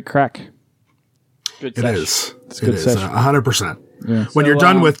it's a great crack. Good It sesh. is. It's a good session. 100%. Yeah. When you're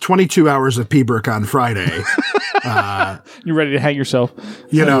done with 22 hours of Pembroke on Friday, You're ready to hang yourself.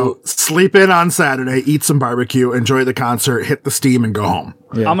 sleep in on Saturday, eat some barbecue, enjoy the concert, hit the steam, and go home.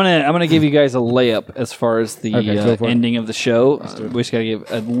 Yeah. I'm gonna give you guys a layup as far as the Okay, go for it. ending of the show. We just gotta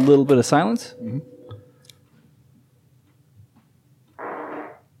give a little bit of silence.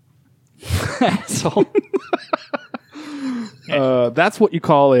 Asshole. That's what you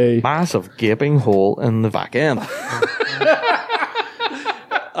call a. Massive gaping hole in the back end.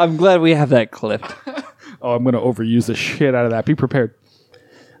 I'm glad we have that clipped. Oh, I'm going to overuse the shit out of that. Be prepared.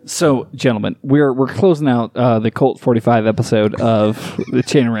 So, gentlemen, we're closing out the Colt 45 episode of the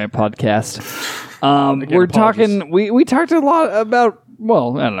Chain and Rant podcast. We're apologies. talking. We talked a lot about.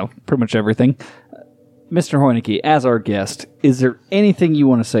 Well, I don't know, pretty much everything. Mr. Hoyneke, as our guest, is there anything you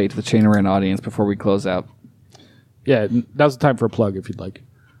want to say to the Chain and Rant audience before we close out? Yeah, now's the time for a plug if you'd like.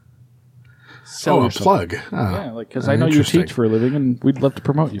 Sell a yourself. plug. Yeah, because I know you Interesting. teach for a living, and we'd love to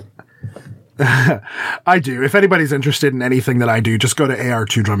promote you. I do. If anybody's interested in anything that I do, just go to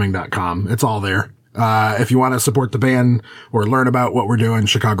ar2drumming.com. It's all there. If you want to support the band or learn about what we're doing,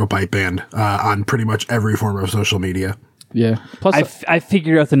 Chicago Pipe Band, on pretty much every form of social media. Yeah. Plus, I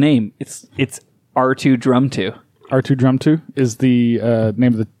figured out the name. It's R2 Drum 2. R2 Drum 2 is the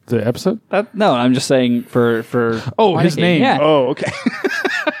name of the episode? No, I'm just saying for Oh, his Hoyneke. name. Yeah. Oh, okay.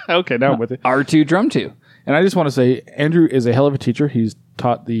 Okay, now I'm with it. R2 Drum 2. And I just want to say, Andrew is a hell of a teacher. He's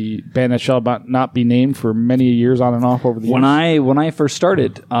taught the band that shall not be named for many years on and off over the years. When I first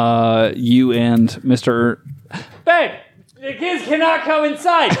started, you and Mr. Babe, the kids cannot come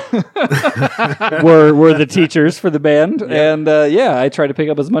inside. were the teachers for the band, and I tried to pick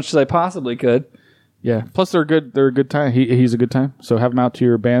up as much as I possibly could. Yeah. Plus, they're good. They're a good time. He's a good time. So have him out to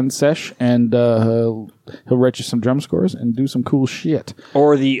your band sesh, and he'll write you some drum scores and do some cool shit.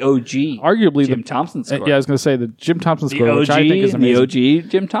 Or the OG, Arguably, Jim Thompson score. Yeah, I was going to say the Jim Thompson the score, OG, which I think is amazing. the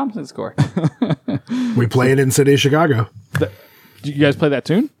OG Jim Thompson score. We play it in City of Chicago. Do you guys play that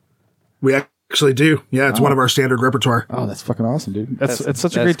tune? We actually do. Yeah, it's one of our standard repertoire. Oh, that's fucking awesome, dude. That's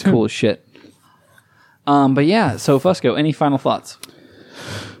such a great tune. Cool as shit. But yeah, so Fusco, any final thoughts?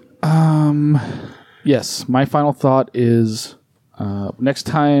 Yes, my final thought is next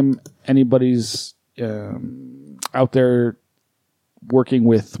time anybody's out there working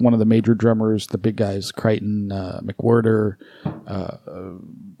with one of the major drummers, the big guys, Crichton, McWhirter,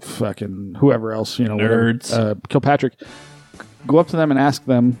 fucking whoever else, Nerds. Kilpatrick, go up to them and ask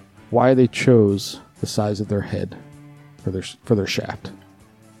them why they chose the size of their head for their shaft.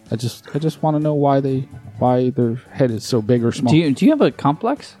 I just want to know why their head is so big or small. Do you have a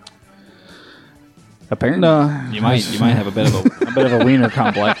complex? Apparently, No. you might have a bit of a wiener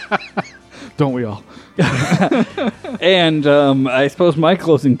complex. Don't we all? And I suppose my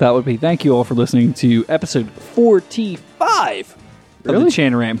closing thought would be thank you all for listening to episode 45 of the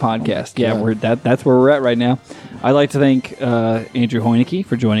Chantarant podcast. Yeah, that's where we're at right now. I'd like to thank Andrew Hoineke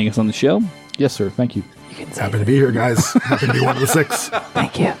for joining us on the show. Yes, sir. Thank you. Happy to be here, guys. Happy to be one of the 6.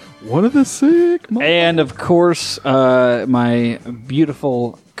 Thank you. One of the 6. And of course, my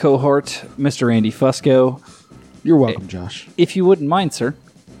beautiful cohort, Mr. Andy Fusco. You're welcome, Josh. If you wouldn't mind, sir,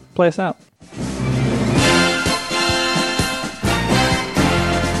 play us out.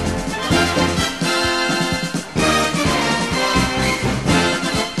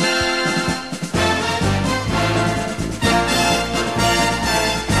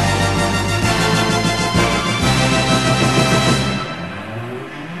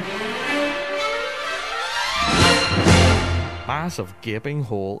 Massive gaping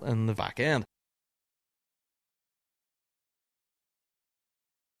hole in the back end.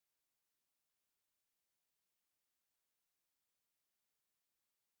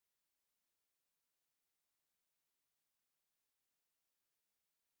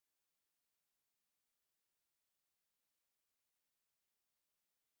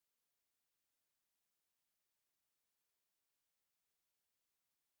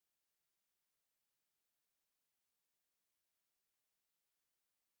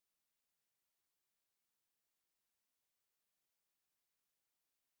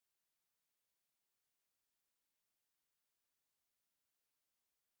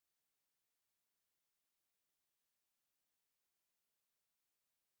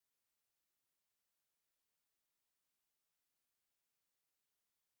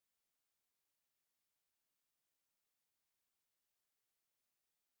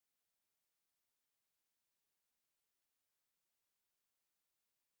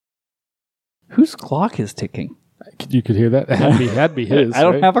 Whose clock is ticking? You could hear that. That'd be his. I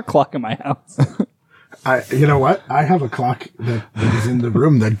don't right? have a clock in my house. You know what? I have a clock that is in the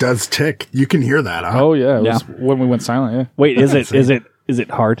room that does tick. You can hear that, huh? Oh yeah, it was when we went silent. Yeah. Wait, is it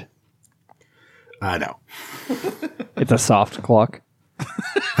hard? I know. It's a soft clock.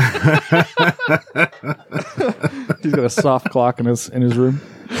 He's got a soft clock in his room.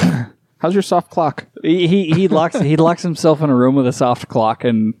 How's your soft clock? He locks himself in a room with a soft clock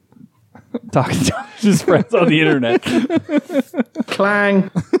and talking to his friends on the internet.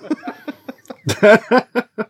 Clang.